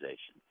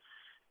organization.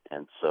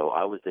 And so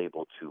I was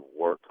able to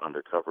work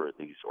undercover at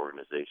these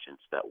organizations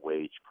that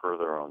wage, per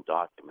their own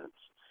documents,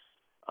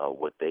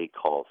 what they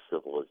call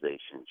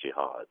civilization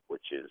jihad,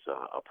 which is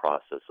a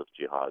process of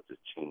jihad to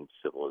change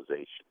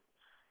civilization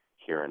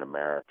here in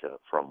America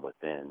from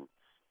within,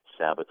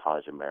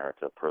 sabotage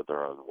America, per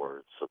their own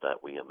words, so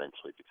that we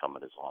eventually become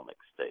an Islamic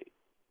state.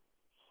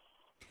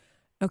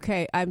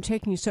 Okay, I'm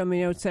taking so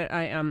many notes that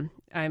I'm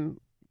I don't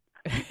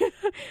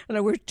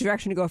know which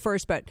direction to go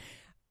first, but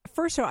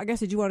first of all, I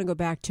guess I do want to go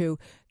back to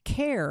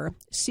CARE,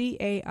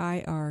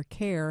 C-A-I-R,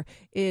 CARE,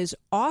 is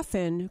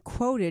often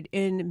quoted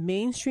in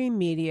mainstream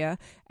media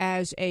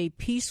as a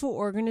peaceful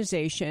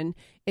organization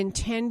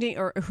intending,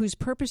 or whose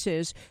purpose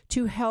is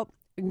to help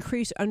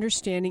increase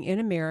understanding in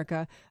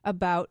America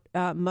about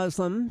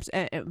Muslims,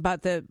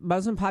 about the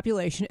Muslim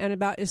population, and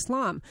about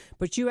Islam.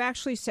 But you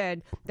actually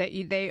said that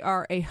they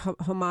are a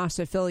Hamas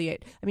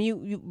affiliate. I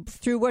mean, you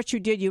through what you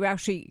did, you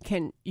actually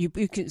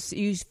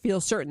you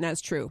feel certain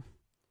that's true.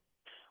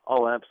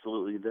 Oh,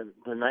 absolutely.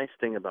 The nice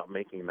thing about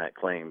making that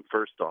claim,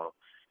 first off,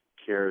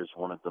 CARE is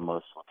one of the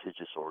most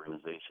litigious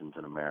organizations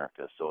in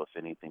America. So if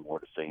anything were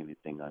to say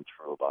anything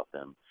untrue about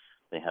them,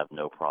 they have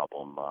no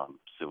problem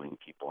suing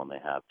people, and they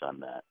have done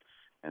that.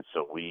 And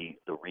so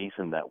the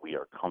reason that we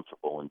are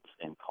comfortable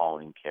in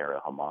calling CARE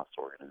a Hamas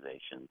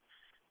organization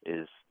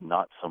is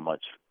not so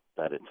much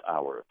that it's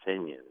our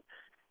opinion.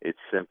 It's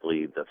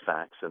simply the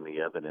facts and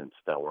the evidence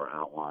that were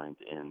outlined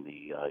in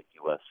the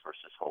U.S.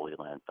 versus Holy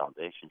Land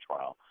Foundation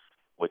trial,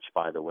 which,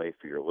 by the way,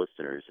 for your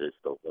listeners, is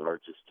the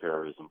largest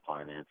terrorism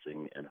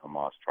financing and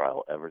Hamas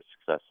trial ever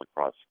successfully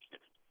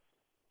prosecuted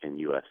in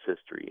U.S.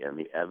 history. And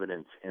the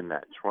evidence in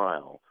that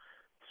trial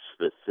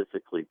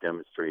specifically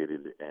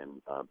demonstrated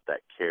that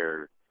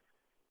CARE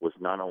was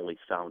not only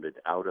founded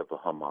out of a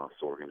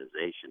Hamas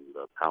organization,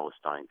 the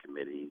Palestine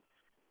Committee,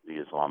 the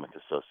Islamic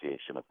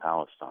Association of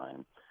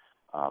Palestine,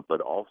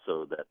 but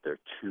also that their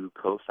two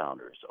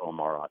co-founders,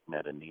 Omar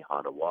Ahmed and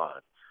Nihad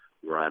Awad,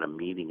 were at a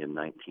meeting in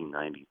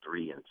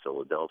 1993 in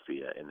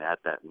Philadelphia, and at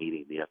that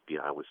meeting the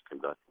FBI was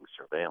conducting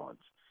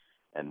surveillance,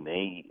 and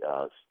they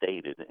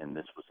stated, and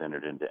this was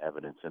entered into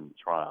evidence in the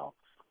trial,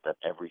 that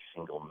every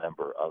single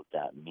member of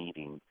that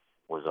meeting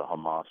was a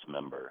Hamas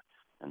member.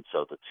 And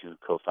so the two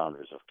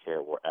co-founders of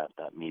CARE were at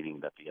that meeting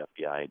that the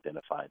FBI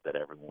identified that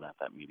everyone at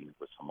that meeting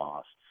was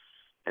Hamas.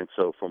 And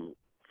so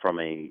from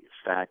a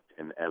fact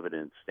and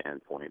evidence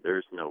standpoint,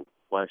 there's no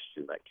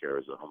question that CARE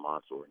is a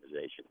Hamas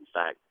organization. In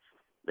fact,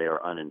 they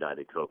are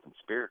unindicted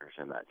co-conspirators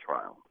in that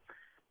trial.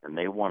 And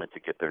they wanted to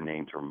get their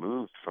names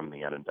removed from the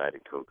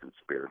unindicted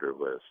co-conspirator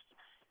list.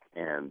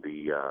 And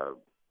the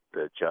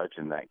judge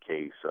in that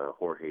case,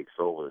 Jorge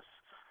Solis,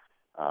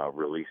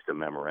 released a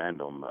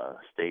memorandum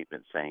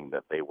statement saying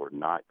that they were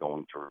not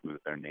going to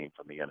remove their name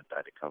from the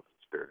unindicted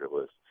co-conspirator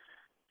list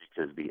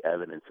because the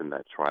evidence in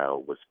that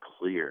trial was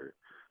clear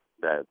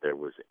that there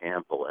was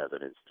ample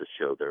evidence to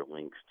show their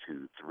links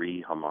to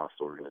 3 Hamas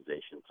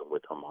organizations and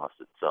with Hamas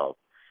itself.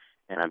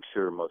 And I'm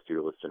sure most of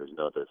your listeners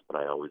know this, but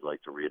I always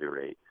like to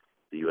reiterate,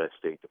 the U.S.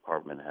 State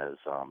Department has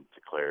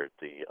declared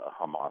the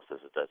Hamas as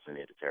a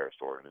designated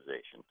terrorist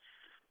organization.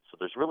 So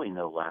there's really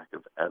no lack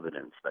of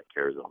evidence that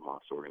CARE is a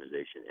Hamas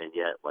organization. And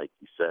yet, like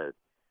you said,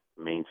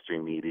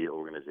 mainstream media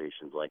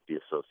organizations like the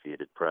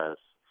Associated Press,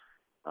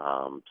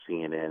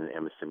 CNN,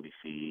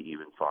 MSNBC,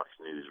 even Fox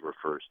News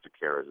refers to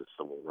CARE as a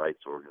civil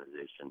rights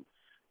organization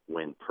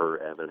when per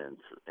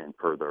evidence and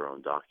per their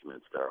own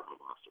documents, they're a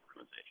Hamas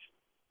organization.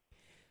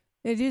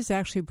 It is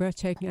actually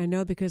breathtaking. I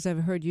know because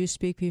I've heard you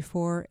speak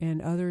before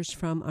and others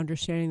from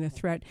Understanding the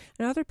Threat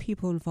and other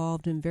people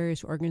involved in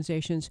various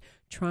organizations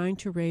trying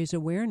to raise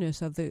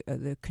awareness of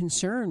the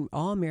concern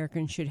all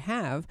Americans should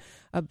have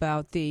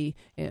about the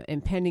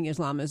impending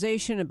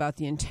Islamization, about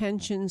the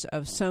intentions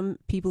of some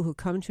people who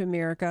come to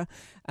America.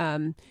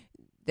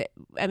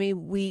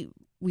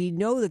 We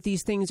know that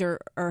these things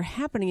are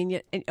happening, and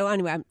yet,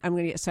 anyway, I'm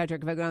going to get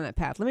sidetracked if I go down that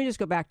path. Let me just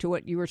go back to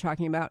what you were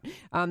talking about.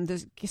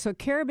 So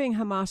CARE being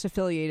Hamas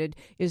affiliated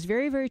is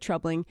very, very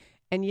troubling,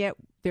 and yet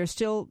they're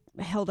still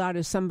held out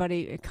as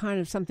somebody, kind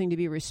of something to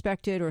be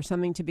respected or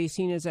something to be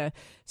seen as a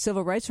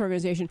civil rights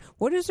organization.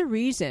 What is the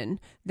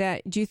reason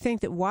do you think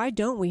that why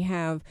don't we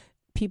have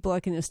people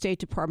like in the State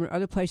Department or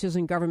other places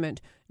in government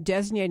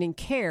designating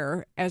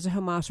CARE as a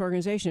Hamas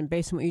organization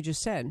based on what you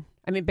just said?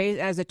 I mean,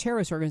 as a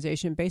terrorist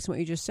organization based on what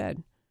you just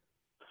said.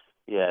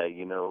 Yeah,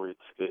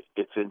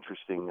 it's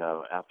interesting.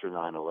 After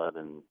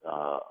 9/11,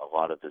 a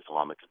lot of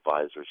Islamic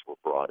advisors were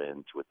brought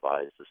in to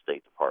advise the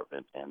State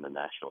Department and the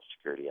national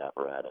security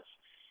apparatus.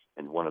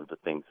 And one of the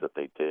things that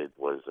they did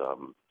was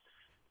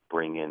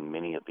bring in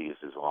many of these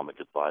Islamic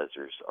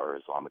advisors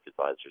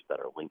that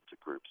are linked to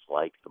groups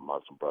like the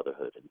Muslim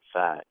Brotherhood. In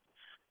fact,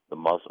 the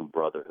Muslim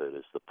Brotherhood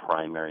is the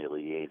primary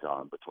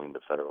liaison between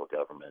the federal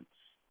government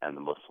and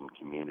the Muslim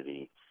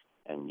community.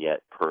 And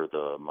yet, per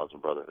the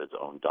Muslim Brotherhood's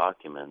own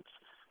documents,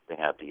 they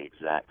have the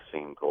exact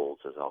same goals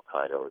as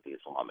Al-Qaeda or the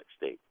Islamic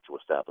State, to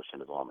establish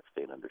an Islamic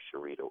State under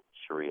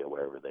Sharia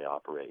wherever they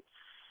operate.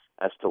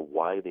 As to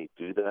why they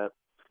do that,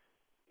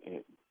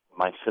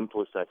 my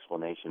simplest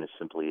explanation is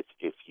simply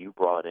if you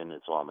brought in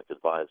Islamic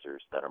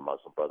advisors that are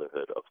Muslim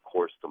Brotherhood, of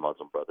course the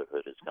Muslim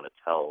Brotherhood is going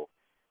to tell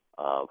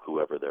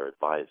whoever they're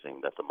advising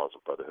that the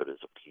Muslim Brotherhood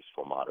is a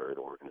peaceful, moderate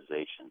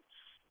organization.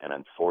 And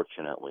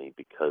unfortunately,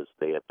 because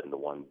they have been the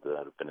ones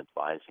that have been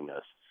advising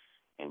us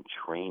and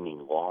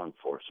training law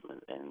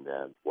enforcement and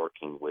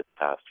working with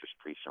pastors,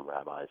 priests, and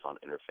rabbis on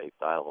interfaith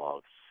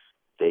dialogue,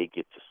 they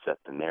get to set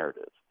the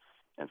narrative.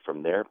 And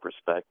from their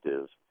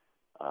perspective,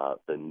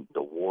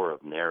 the war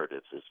of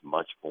narratives is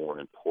much more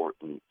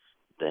important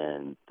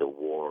than the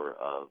war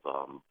of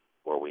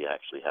where we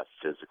actually have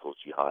physical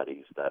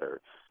jihadis that are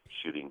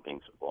shooting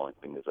things and blowing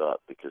things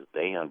up, because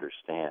they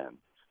understand,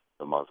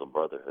 the Muslim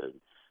Brotherhood,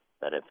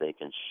 that if they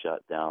can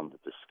shut down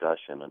the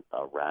discussion,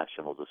 a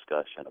rational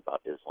discussion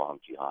about Islam,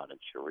 jihad, and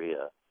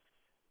Sharia,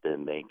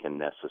 then they can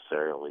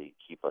necessarily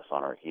keep us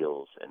on our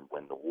heels and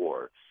win the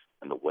war.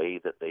 And the way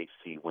that they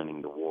see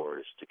winning the war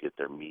is to get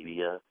their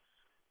media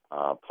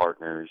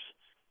partners,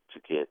 to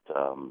get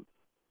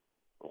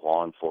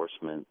law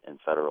enforcement and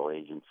federal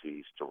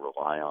agencies to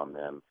rely on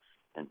them,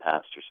 and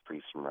pastors,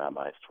 priests, and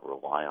rabbis to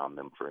rely on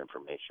them for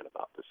information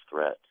about this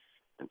threat.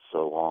 And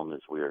so long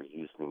as we are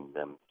using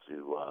them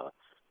to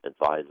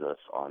advise us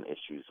on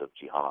issues of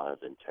jihad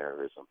and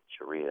terrorism,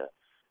 Sharia,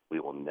 we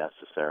will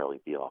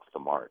necessarily be off the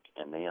mark.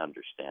 And they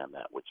understand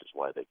that, which is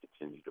why they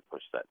continue to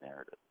push that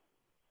narrative.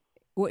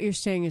 what you're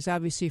saying is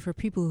obviously for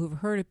people who've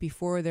heard it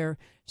before, they're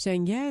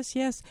saying yes,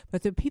 yes.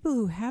 But the people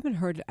who haven't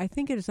heard it, I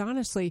think it is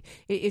honestly,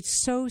 it's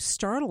so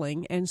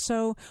startling and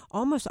so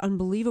almost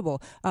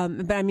unbelievable.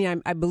 But I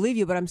mean, I believe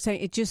you, but I'm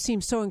saying it just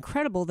seems so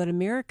incredible that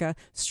America,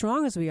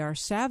 strong as we are,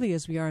 savvy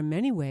as we are in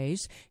many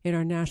ways in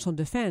our national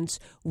defense,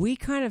 we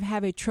kind of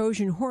have a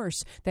Trojan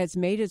horse that's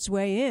made its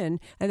way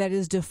in and that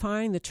is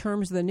defying the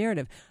terms of the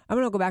narrative. I'm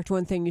going to go back to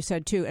one thing you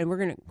said too, and we're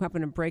going to come up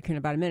in a break in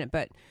about a minute,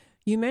 but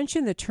you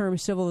mentioned the term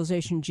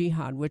civilization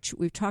jihad, which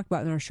we've talked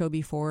about in our show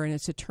before, and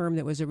it's a term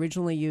that was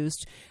originally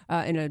used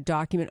in a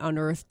document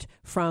unearthed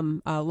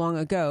from long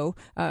ago.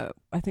 I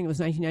think it was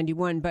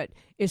 1991. But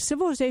is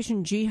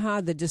civilization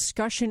jihad, the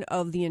discussion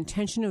of the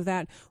intention of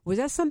that, was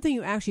that something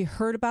you actually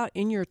heard about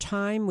in your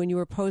time when you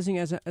were posing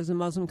as a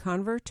Muslim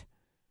convert?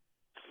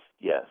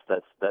 Yes,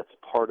 that's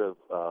part of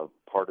the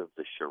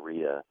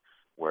Sharia,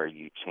 where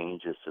you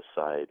change a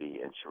society,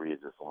 and Sharia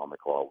is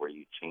Islamic law, where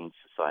you change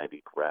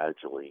society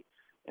gradually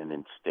and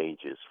in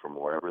stages from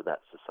wherever that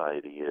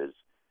society is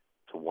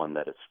to one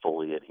that is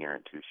fully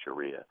adherent to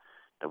Sharia.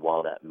 And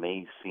while that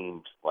may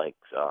seem like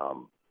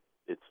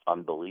it's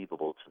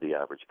unbelievable to the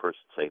average person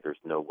to say there's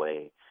no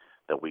way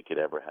that we could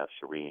ever have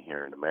Sharia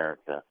here in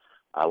America,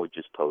 I would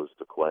just pose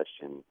the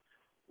question,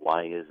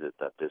 why is it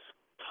that this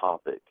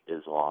topic,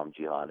 Islam,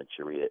 jihad, and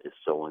Sharia, is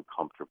so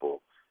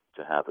uncomfortable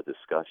to have a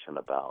discussion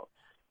about?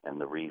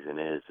 And the reason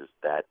is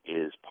that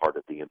is part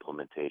of the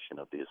implementation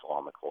of the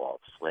Islamic law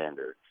of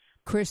slander.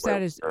 Chris,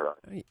 that is,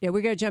 yeah,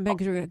 we got to jump in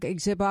because we're going to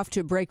zip off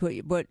to a break.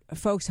 But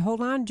folks, hold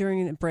on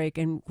during the break,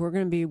 and we're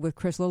going to be with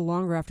Chris a little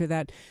longer after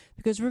that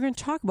because we're going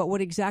to talk about what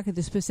exactly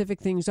the specific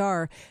things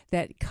are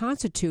that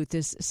constitute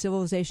this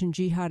civilization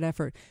jihad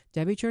effort.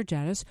 Debbie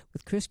Georgatos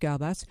with Chris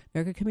Gaubatz.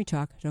 America Can We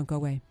Talk? Don't go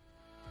away.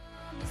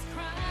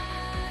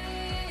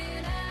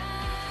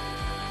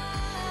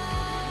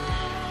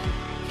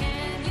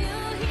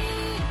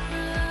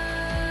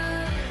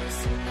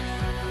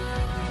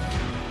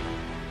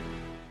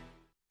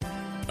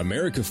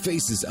 America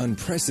faces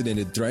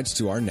unprecedented threats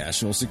to our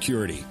national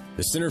security.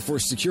 The Center for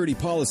Security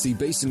Policy,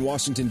 based in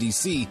Washington,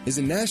 D.C., is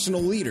a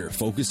national leader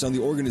focused on the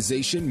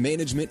organization,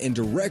 management, and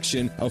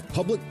direction of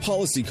public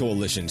policy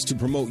coalitions to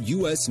promote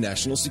U.S.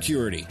 national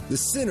security. The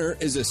center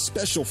is a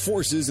special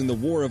forces in the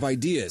war of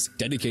ideas,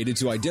 dedicated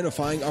to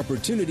identifying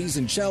opportunities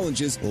and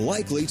challenges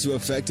likely to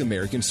affect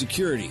American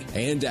security,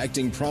 and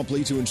acting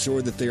promptly to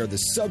ensure that they are the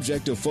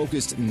subject of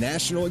focused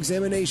national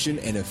examination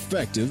and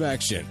effective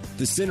action.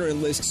 The center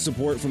enlists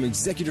support from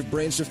executive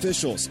branch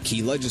officials,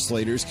 key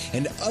legislators,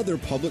 and other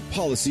public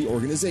policy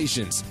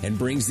organizations, and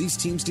brings these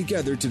teams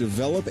together to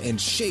develop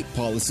and shape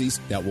policies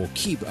that will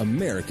keep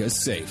America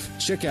safe.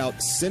 Check out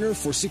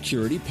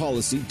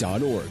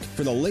centerforsecuritypolicy.org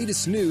for the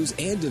latest news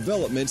and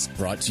developments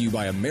brought to you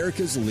by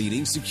America's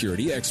leading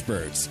security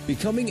experts.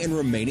 Becoming and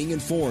remaining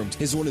informed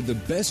is one of the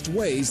best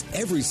ways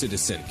every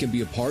citizen can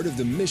be a part of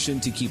the mission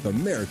to keep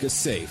America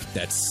safe.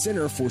 That's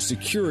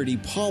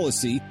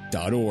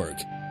centerforsecuritypolicy.org.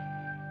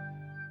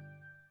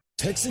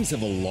 Texans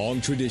have a long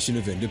tradition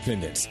of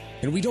independence,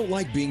 and we don't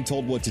like being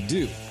told what to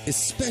do,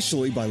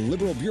 especially by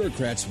liberal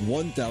bureaucrats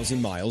 1,000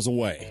 miles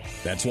away.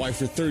 That's why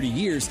for 30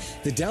 years,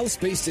 the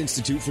Dallas-based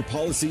Institute for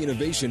Policy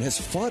Innovation has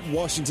fought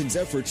Washington's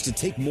efforts to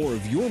take more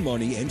of your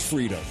money and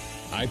freedom.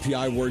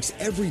 IPI works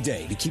every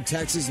day to keep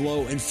taxes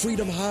low and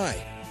freedom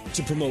high,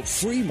 to promote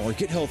free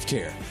market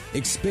healthcare,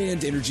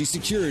 expand energy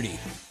security,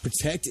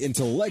 protect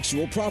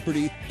intellectual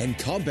property, and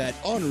combat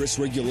onerous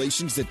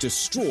regulations that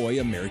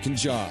destroy American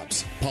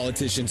jobs.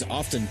 Politicians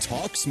often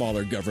talk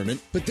smaller government,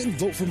 but then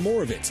vote for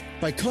more of it.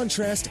 By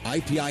contrast,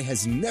 IPI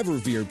has never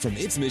veered from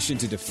its mission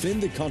to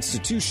defend the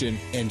Constitution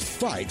and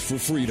fight for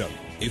freedom.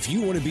 If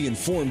you want to be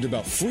informed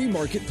about free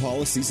market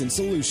policies and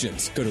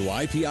solutions, go to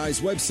IPI's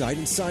website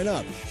and sign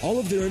up. All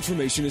of their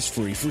information is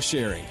free for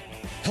sharing.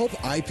 Help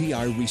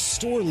IPI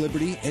restore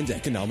liberty and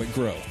economic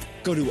growth.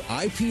 Go to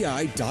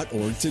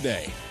IPI.org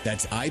today.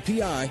 That's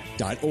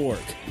IPI.org.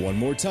 One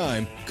more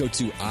time, go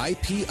to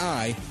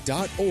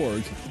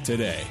IPI.org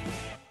today.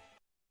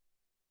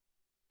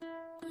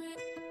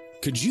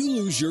 Could you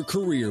lose your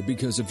career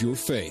because of your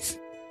faith?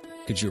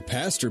 Could your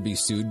pastor be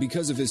sued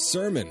because of his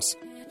sermons?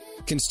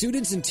 Can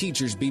students and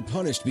teachers be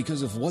punished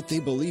because of what they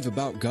believe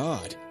about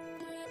God?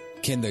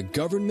 Can the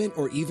government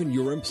or even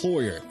your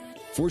employer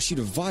force you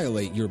to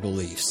violate your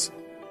beliefs?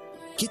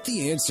 Get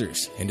the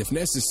answers, and if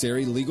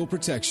necessary, legal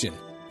protection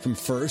from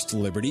First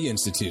Liberty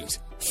Institute.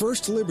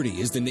 First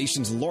Liberty is the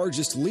nation's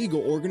largest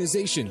legal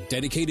organization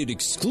dedicated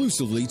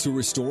exclusively to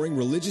restoring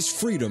religious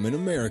freedom in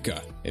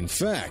America. In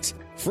fact,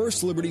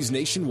 First Liberty's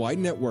nationwide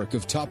network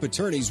of top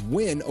attorneys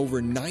win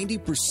over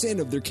 90%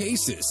 of their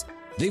cases.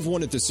 They've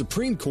won at the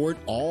Supreme Court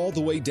all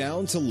the way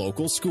down to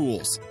local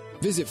schools.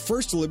 Visit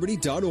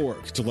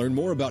firstliberty.org to learn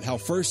more about how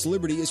First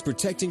Liberty is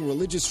protecting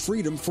religious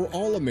freedom for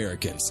all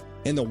Americans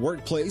in the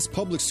workplace,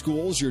 public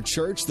schools, your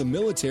church, the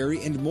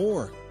military, and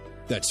more.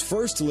 That's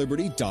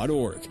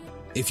firstliberty.org.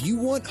 If you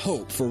want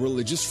hope for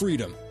religious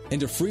freedom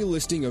and a free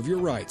listing of your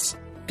rights,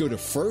 go to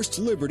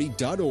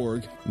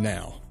firstliberty.org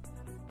now.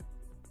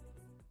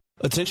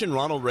 Attention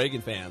Ronald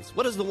Reagan fans.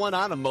 What is the one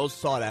item most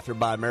sought after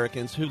by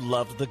Americans who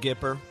love the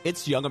Gipper?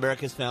 It's Young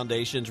America's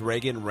Foundation's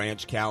Reagan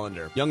Ranch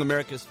Calendar. Young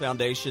America's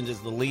Foundation is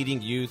the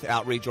leading youth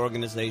outreach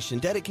organization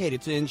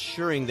dedicated to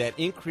ensuring that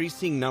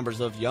increasing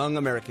numbers of young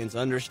Americans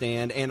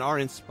understand and are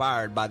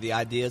inspired by the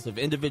ideas of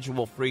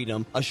individual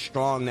freedom, a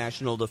strong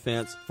national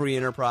defense, free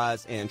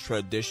enterprise, and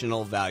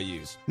traditional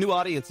values. New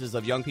audiences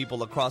of young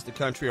people across the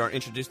country are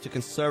introduced to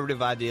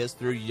conservative ideas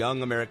through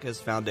Young America's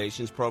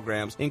Foundation's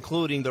programs,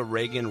 including the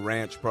Reagan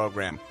Ranch program.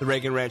 The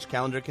Reagan Ranch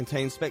calendar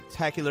contains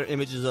spectacular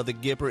images of the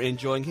Gipper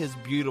enjoying his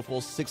beautiful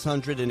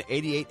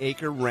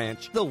 688-acre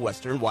ranch, the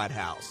Western White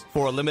House.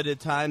 For a limited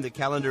time, the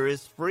calendar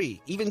is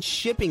free. Even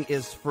shipping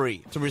is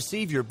free. To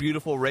receive your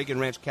beautiful Reagan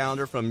Ranch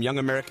calendar from Young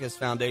America's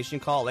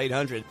Foundation, call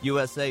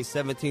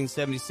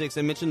 800-USA-1776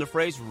 and mention the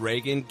phrase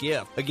Reagan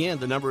Gift. Again,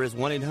 the number is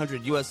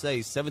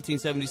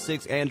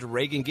 1-800-USA-1776 and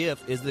Reagan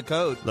Gift is the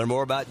code. Learn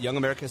more about Young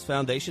America's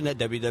Foundation at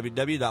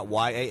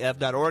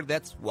www.yaf.org.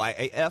 That's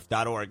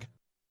yaf.org.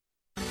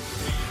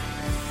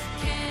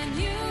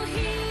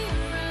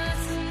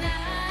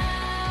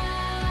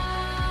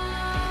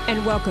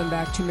 And welcome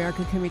back to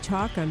America Can We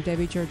Talk? I'm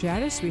Debbie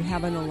Georgiadis. We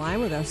have on the line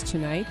with us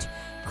tonight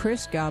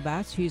Chris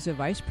Gaubatz. He's the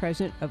Vice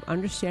President of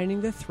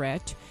Understanding the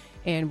Threat.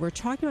 And we're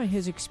talking about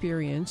his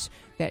experience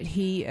that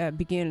he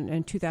began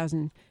in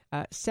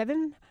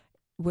 2007,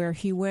 where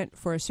he went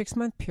for a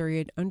 6-month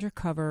period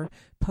undercover,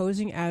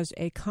 posing as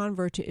a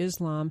convert to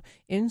Islam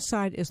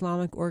inside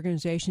Islamic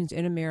organizations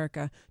in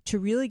America to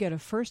really get a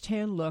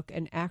firsthand look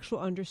and actual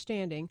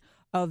understanding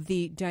of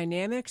the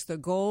dynamics, the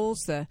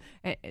goals,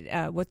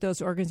 what those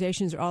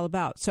organizations are all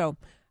about. So,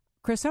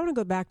 Chris, I want to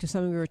go back to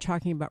something we were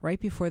talking about right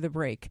before the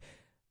break.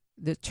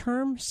 The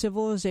term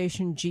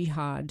civilization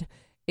jihad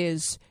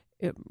is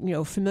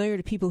familiar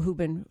to people who've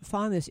been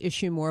following this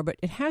issue more, but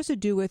it has to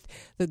do with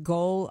the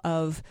goal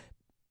of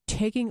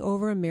taking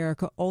over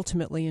America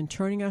ultimately and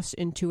turning us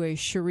into a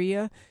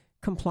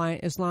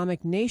Sharia-compliant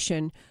Islamic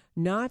nation,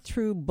 not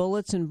through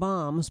bullets and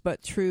bombs,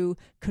 but through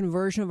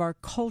conversion of our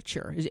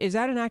culture. Is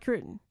that an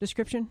accurate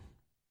description?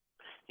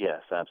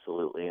 Yes,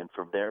 absolutely. And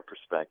from their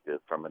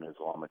perspective, from an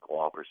Islamic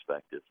law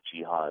perspective,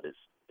 jihad is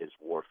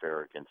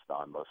warfare against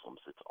non-Muslims.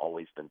 It's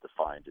always been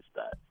defined as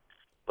that.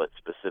 But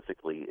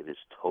specifically, it is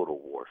total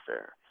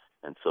warfare.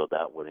 And so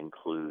that would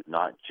include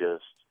not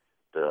just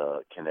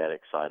the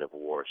kinetic side of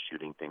war,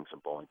 shooting things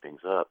and blowing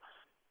things up,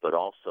 but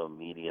also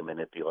media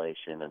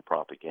manipulation and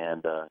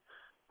propaganda,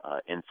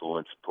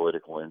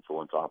 political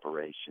influence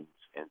operations,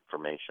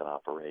 information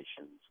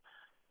operations,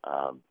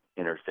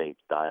 interfaith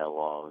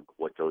dialogue,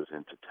 what goes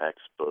into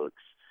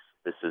textbooks.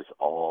 This is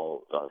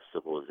all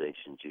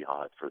civilization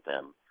jihad for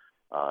them,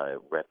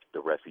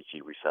 the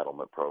refugee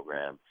resettlement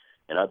program.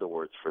 In other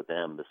words, for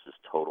them, this is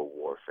total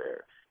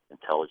warfare,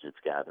 intelligence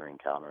gathering,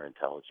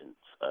 counterintelligence,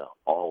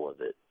 all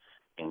of it,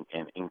 and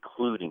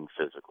including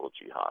physical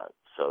jihad.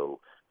 So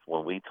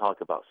when we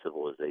talk about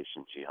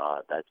civilization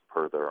jihad, that's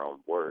per their own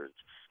words.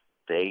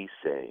 They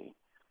say,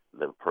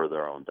 per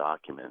their own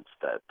documents,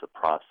 that the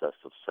process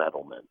of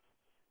settlement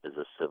is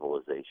a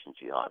civilization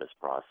jihadist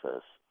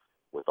process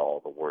with all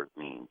the word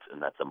means,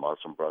 and that the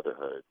Muslim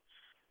Brotherhood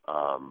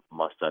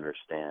must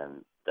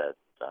understand that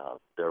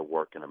their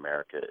work in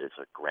America is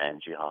a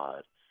grand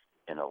jihad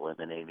in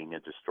eliminating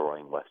and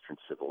destroying Western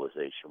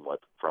civilization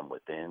from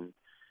within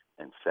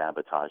and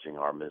sabotaging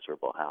our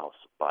miserable house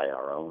by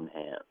our own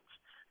hands.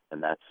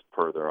 And that's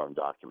per their own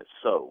documents.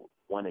 So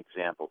one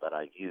example that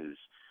I use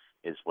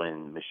is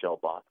when Michelle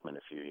Bachmann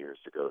a few years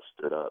ago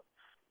stood up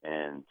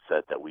and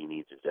said that we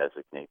need to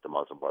designate the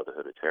Muslim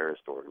Brotherhood a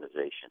terrorist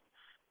organization.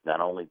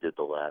 Not only did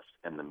the left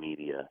and the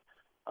media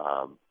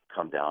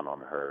come down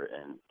on her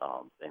and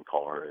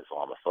call her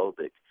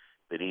Islamophobic,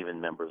 but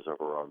even members of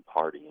her own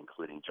party,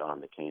 including John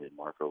McCain and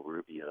Marco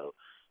Rubio,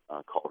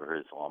 called her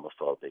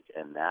Islamophobic.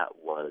 And that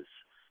was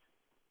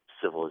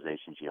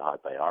civilization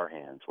jihad by our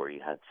hands, where you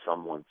had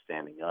someone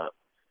standing up,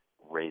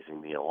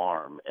 raising the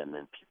alarm, and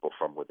then people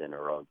from within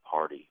her own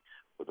party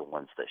were the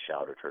ones that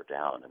shouted her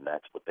down. And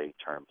that's what they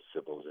termed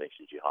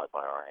civilization jihad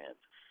by our hands,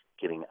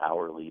 getting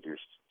our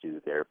leaders to do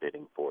their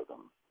bidding for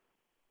them.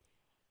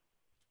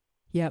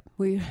 Yep,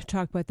 we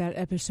talked about that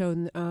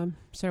episode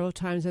several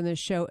times on this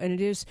show,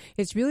 and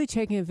it's really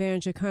taking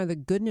advantage of kind of the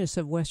goodness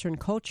of Western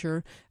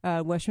culture,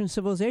 Western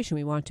civilization.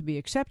 We want to be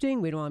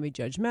accepting, we don't want to be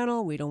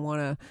judgmental, we don't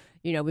want to,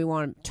 we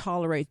want to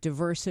tolerate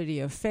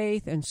diversity of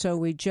faith, and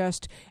so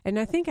and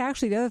I think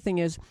actually the other thing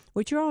is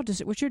what you're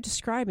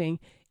describing.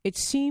 It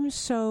seems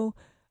so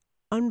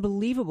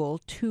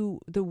unbelievable to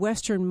the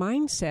Western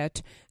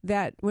mindset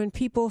that when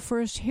people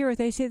first hear it,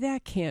 they say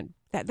that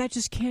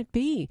just can't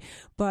be.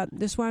 But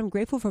this is why I'm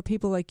grateful for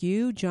people like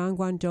you, John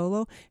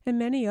Guandolo, and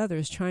many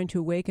others trying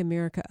to wake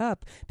America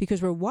up,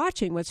 because we're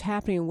watching what's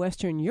happening in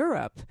Western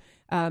Europe,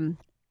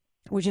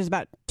 which is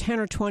about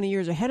 10 or 20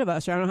 years ahead of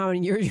us. I don't know how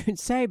many years you would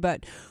say,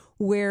 but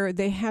where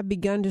they have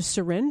begun to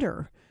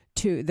surrender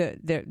to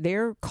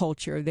their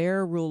culture,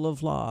 their rule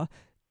of law,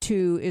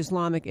 to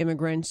Islamic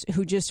immigrants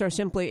who just are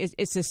simply,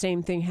 it's the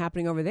same thing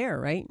happening over there,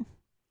 right?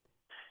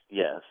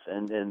 Yes,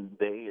 and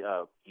they,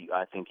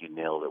 I think you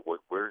nailed it.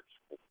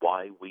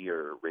 Why we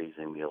are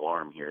raising the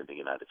alarm here in the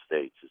United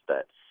States is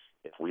that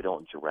if we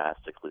don't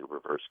drastically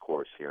reverse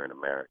course here in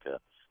America,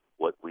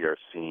 what we are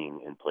seeing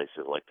in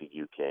places like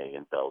the UK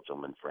and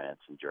Belgium and France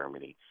and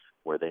Germany,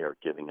 where they are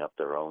giving up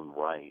their own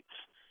rights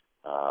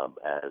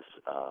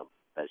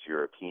as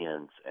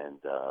Europeans and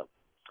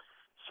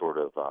sort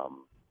of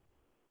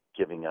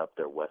giving up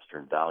their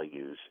Western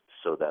values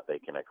so that they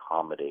can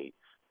accommodate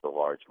the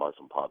large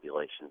Muslim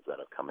populations that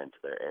have come into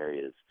their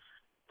areas.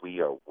 We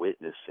are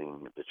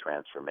witnessing the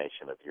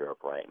transformation of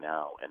Europe right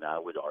now, and I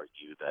would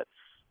argue that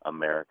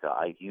America,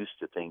 I used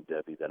to think,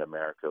 Debbie, that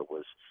America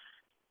was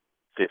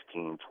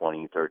 15,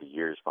 20, 30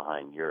 years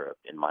behind Europe.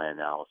 In my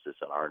analysis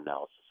and our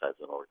analysis as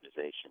an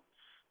organization,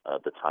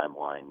 the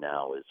timeline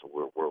now is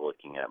we're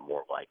looking at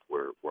more like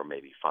we're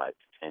maybe 5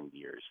 to 10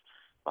 years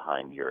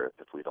behind Europe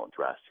if we don't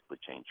drastically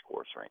change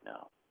course right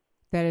now.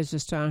 That is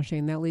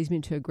astonishing. That leads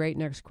me to a great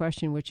next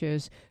question, which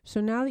is, so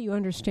now that you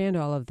understand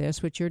all of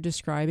this, what you're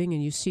describing,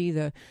 and you see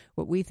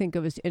what we think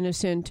of as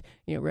innocent,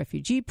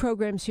 refugee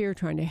programs here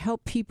trying to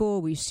help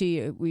people, we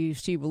see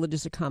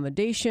religious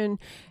accommodation,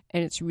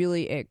 and it's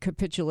really a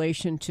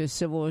capitulation to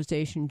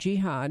civilization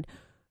jihad.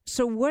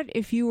 So what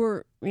if you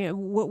were,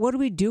 what do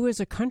we do as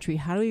a country?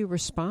 How do we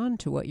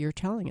respond to what you're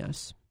telling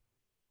us?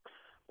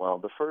 Well,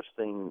 the first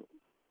thing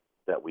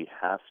that we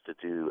have to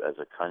do as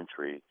a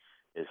country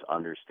is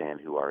understand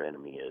who our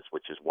enemy is,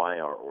 which is why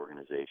our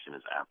organization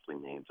is aptly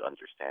named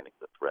Understanding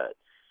the Threat.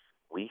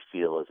 We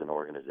feel as an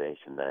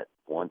organization that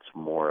once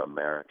more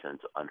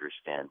Americans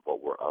understand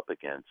what we're up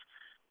against,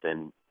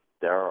 then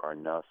there are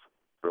enough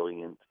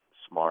brilliant,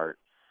 smart,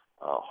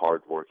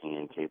 hardworking,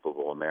 and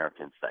capable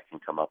Americans that can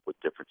come up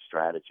with different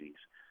strategies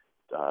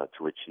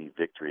to achieve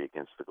victory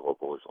against the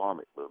global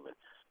Islamic movement.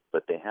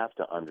 But they have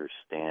to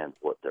understand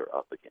what they're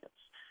up against,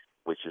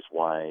 which is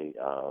why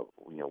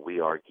we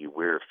argue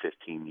we're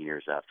 15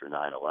 years after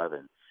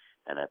 9/11,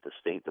 and at the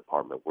State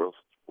Department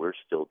we're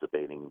still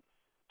debating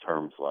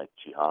terms like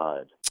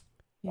jihad,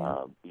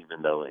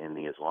 even though in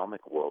the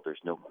Islamic world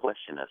there's no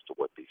question as to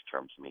what these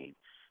terms mean.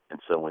 And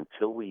so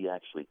until we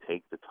actually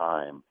take the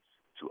time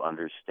to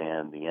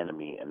understand the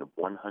enemy, and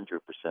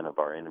 100% of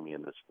our enemy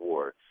in this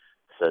war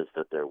says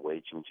that they're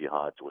waging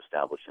jihad to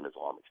establish an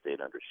Islamic State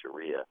under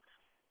Sharia,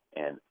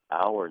 and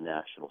our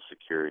national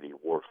security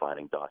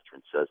warfighting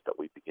doctrine says that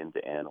we begin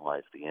to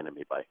analyze the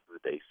enemy by who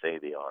they say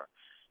they are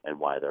and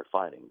why they're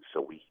fighting.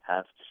 So we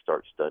have to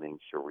start studying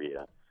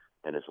Sharia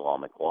and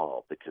Islamic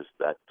law, because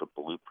that's the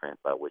blueprint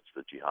by which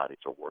the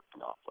jihadis are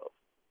working off of.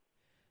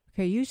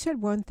 Okay, you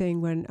said one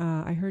thing when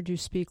I heard you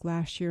speak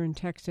last year in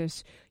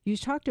Texas. You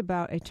talked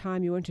about a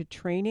time you went to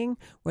training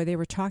where they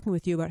were talking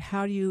with you about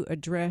how do you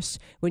address,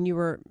 when you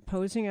were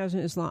posing as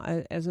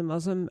a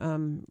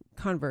Muslim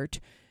convert,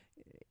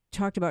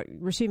 talked about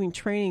receiving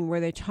training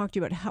where they talked to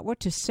you about what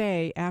to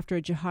say after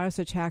a jihadist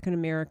attack in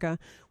America,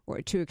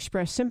 or to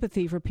express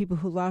sympathy for people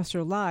who lost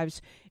their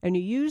lives. And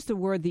you used the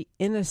word the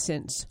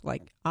innocents,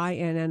 like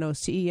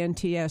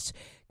INNOCENTS.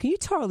 Can you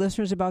tell our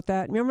listeners about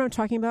that? Remember what I'm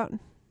talking about?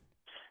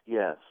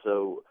 Yeah,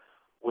 so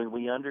when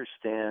we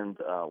understand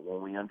the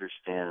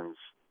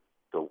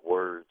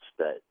words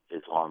that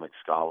Islamic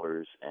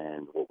scholars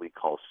and what we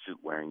call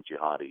suit-wearing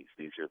jihadis,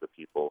 these are the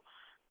people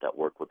that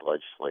work with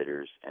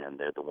legislators, and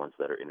they're the ones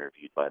that are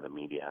interviewed by the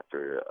media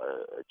after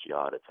a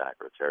jihad attack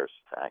or a terrorist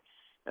attack,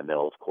 and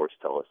they'll of course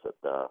tell us that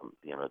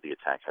the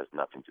attack has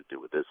nothing to do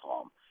with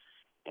Islam.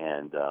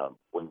 And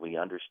when we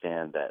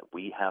understand that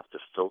we have to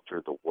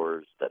filter the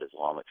words that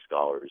Islamic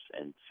scholars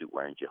and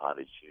suit-wearing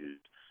jihadis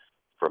use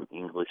from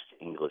English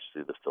to English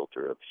through the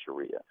filter of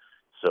Sharia.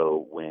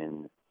 So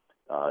when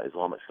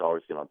Islamic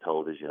scholars get on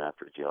television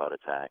after a jihad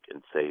attack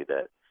and say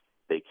that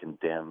they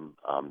condemn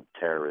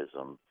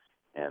terrorism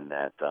and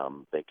that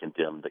they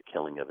condemn the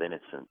killing of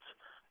innocents,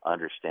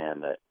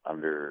 understand that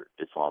under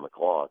Islamic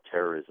law,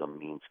 terrorism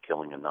means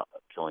killing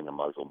a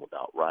Muslim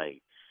without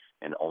right,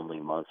 and only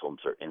Muslims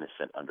are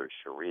innocent under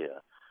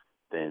Sharia.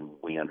 Then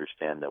we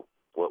understand that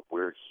what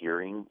we're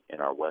hearing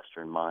in our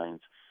Western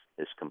minds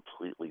is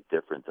completely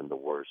different than the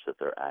words that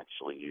they're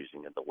actually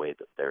using and the way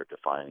that they're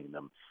defining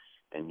them.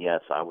 And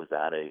yes, I was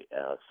at a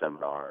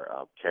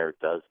seminar. CARE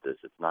does this.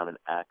 It's not an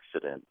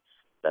accident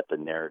that the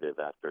narrative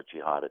after a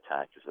jihad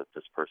attack is that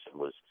this person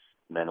was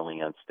mentally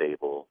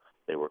unstable,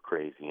 they were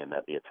crazy, and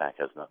that the attack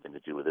has nothing to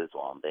do with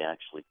Islam. They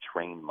actually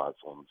train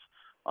Muslims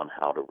on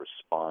how to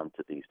respond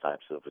to these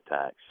types of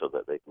attacks so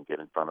that they can get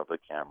in front of a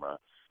camera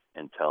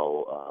and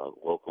tell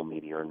local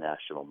media or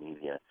national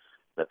media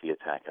that the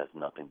attack has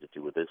nothing to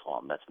do with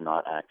Islam. That's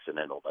not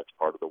accidental. That's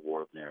part of the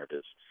war of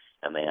narratives,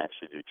 and they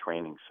actually do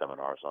training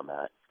seminars on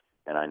that.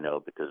 And I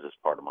know because as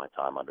part of my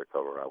time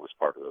undercover, I was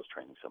part of those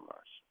training seminars.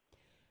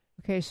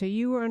 Okay, so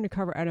you were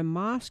undercover at a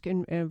mosque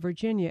in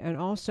Virginia, and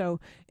also,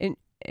 and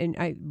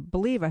I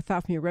believe I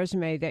thought from your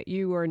resume that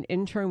you were an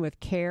intern with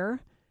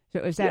CARE. So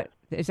is that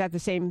the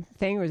same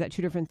thing, or is that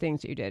two different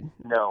things that you did?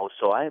 No,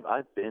 so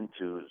I've been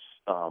to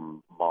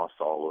mosques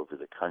all over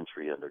the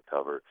country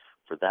undercover.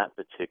 For that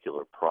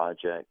particular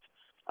project,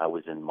 I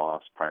was in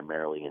mosques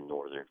primarily in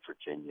Northern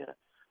Virginia.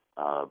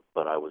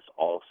 but I was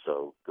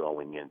also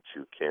going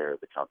into CARE,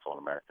 the Council on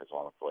American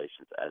Islamic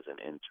Relations, as an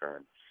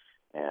intern,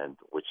 and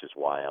which is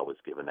why I was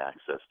given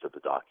access to the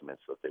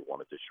documents that they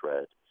wanted to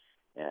shred,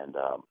 and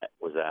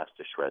was asked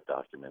to shred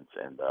documents,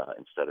 and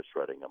instead of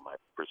shredding them, I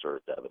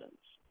preserved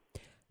evidence.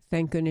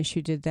 Thank goodness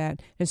you did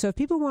that. And so if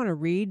people want to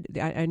read,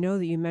 I know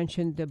that you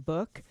mentioned the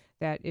book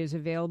that is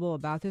available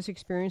about this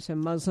experience, a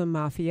Muslim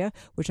Mafia,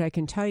 which I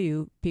can tell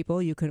you,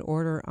 people, you can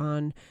order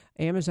on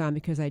Amazon,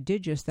 because I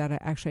did just that. I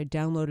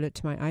downloaded it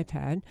to my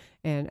iPad,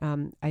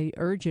 and I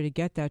urge you to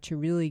get that to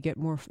really get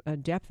more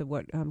depth of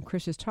what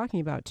Chris is talking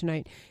about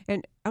tonight.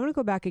 And I want to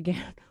go back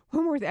again.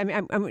 One more thing. I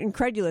mean, I'm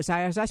incredulous.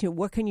 I was asking you,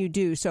 what can you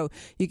do? So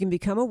you can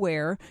become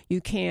aware. You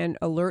can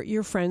alert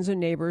your friends and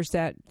neighbors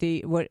that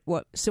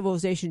what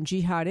civilization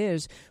jihad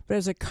is. But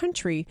as a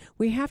country,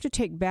 we have to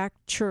take back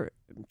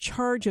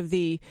charge of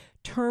the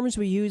terms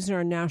we use in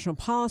our national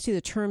policy,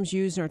 the terms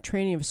used in our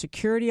training of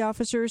security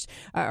officers,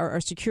 our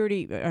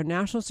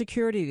national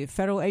security, the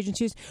federal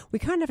agencies. We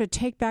kind of have to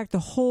take back the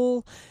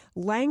whole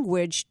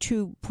language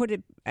to put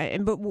it.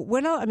 But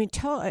what else? I mean,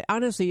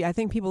 honestly, I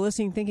think people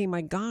listening thinking,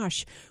 my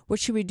gosh, what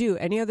should we do?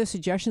 Any other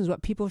suggestions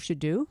what people should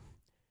do?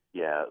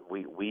 Yeah,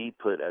 we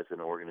put, as an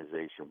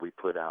organization, we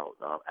put out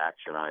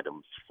action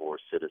items for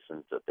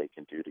citizens that they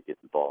can do to get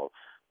involved.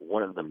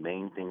 One of the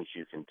main things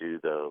you can do,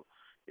 though,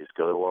 is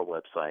go to our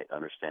website,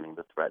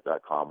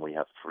 understandingthethreat.com. We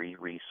have free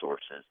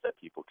resources that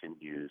people can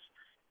use.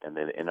 And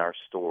then in our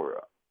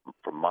store,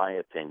 from my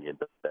opinion,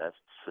 the best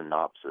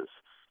synopsis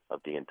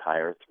of the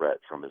entire threat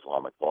from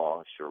Islamic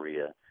law,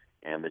 Sharia,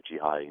 and the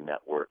jihadi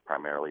network,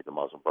 primarily the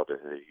Muslim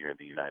Brotherhood here in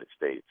the United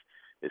States,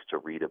 is to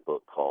read a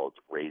book called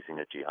Raising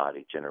a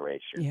Jihadi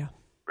Generation,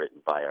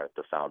 written by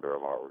the founder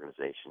of our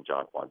organization,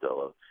 John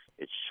Guandolo.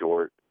 It's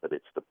short, but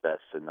it's the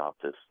best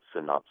synopsis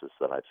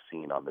that I've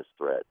seen on this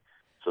threat,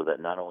 so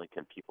that not only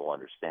can people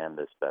understand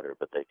this better,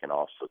 but they can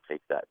also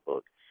take that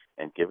book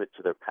and give it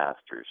to their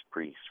pastors,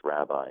 priests,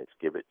 rabbis,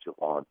 give it to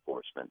law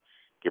enforcement,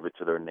 give it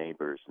to their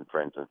neighbors and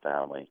friends and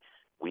family.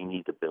 We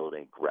need to build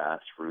a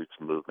grassroots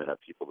movement of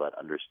people that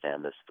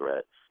understand this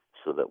threat,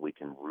 so that we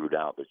can root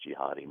out the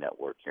jihadi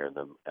network here in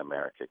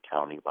America,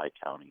 county by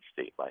county,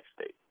 state by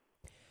state.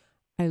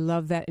 I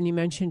love that. And you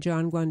mentioned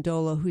John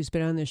Guandolo, who's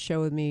been on this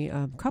show with me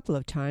a couple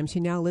of times.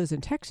 He now lives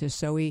in Texas,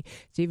 so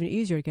it's even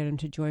easier to get him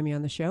to join me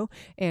on the show.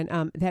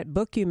 And that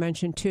book you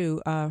mentioned too,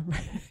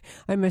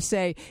 I must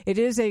say, it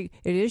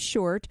is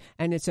short,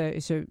 and it's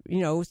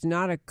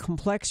not a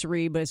complex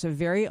read, but it's a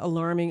very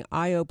alarming,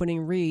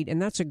 eye-opening read.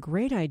 And that's a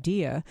great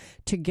idea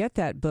to get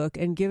that book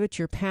and give it to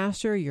your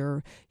pastor,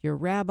 your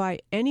rabbi,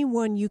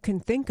 anyone you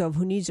can think of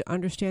who needs to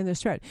understand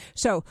this threat.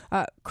 So,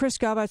 Chris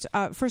Gaubatz,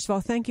 first of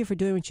all, thank you for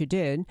doing what you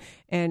did.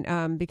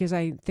 And because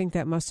I think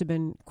that must have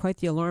been quite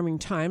the alarming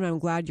time. I'm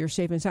glad you're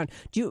safe and sound.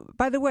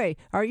 By the way,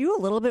 are you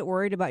a little bit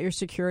worried about your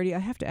security? I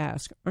have to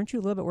ask. Aren't you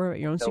a little bit worried about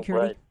your own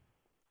security?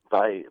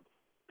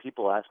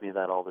 People ask me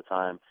that all the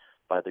time.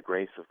 By the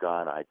grace of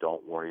God, I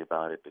don't worry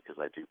about it, because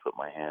I do put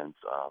my hands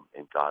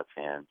in God's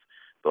hands.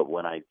 But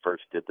when I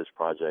first did this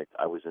project,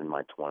 I was in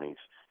my 20s,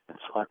 and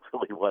so I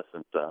really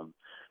wasn't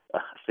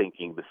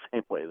thinking the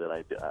same way that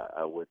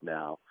I would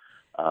now.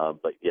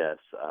 But yes,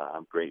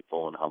 I'm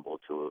grateful and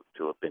humbled to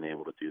have been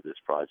able to do this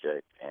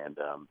project, and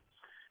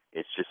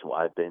it's just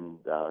I've been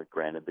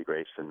granted the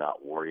grace to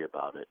not worry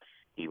about it,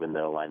 even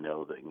though I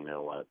know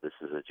that this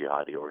is a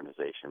jihadi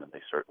organization, and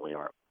they certainly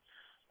aren't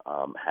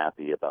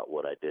happy about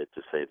what I did,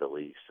 to say the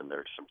least, and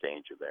there's some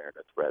danger there and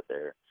a threat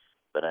there.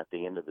 But at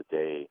the end of the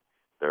day,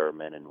 there are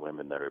men and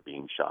women that are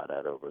being shot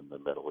at over in the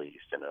Middle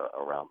East and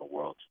around the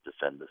world to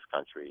defend this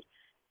country.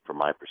 From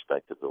my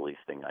perspective, the least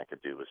thing I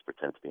could do is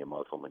pretend to be a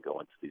Muslim and go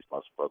into these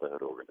Muslim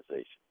Brotherhood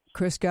organizations.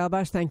 Chris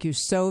Gaubatz, thank you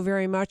so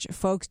very much.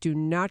 Folks, do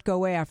not go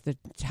away. After the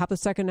top of the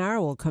second hour,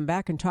 we'll come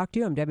back and talk to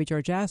you. I'm Debbie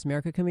George Ass,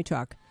 America Can We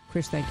Talk.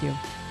 Chris, thank you.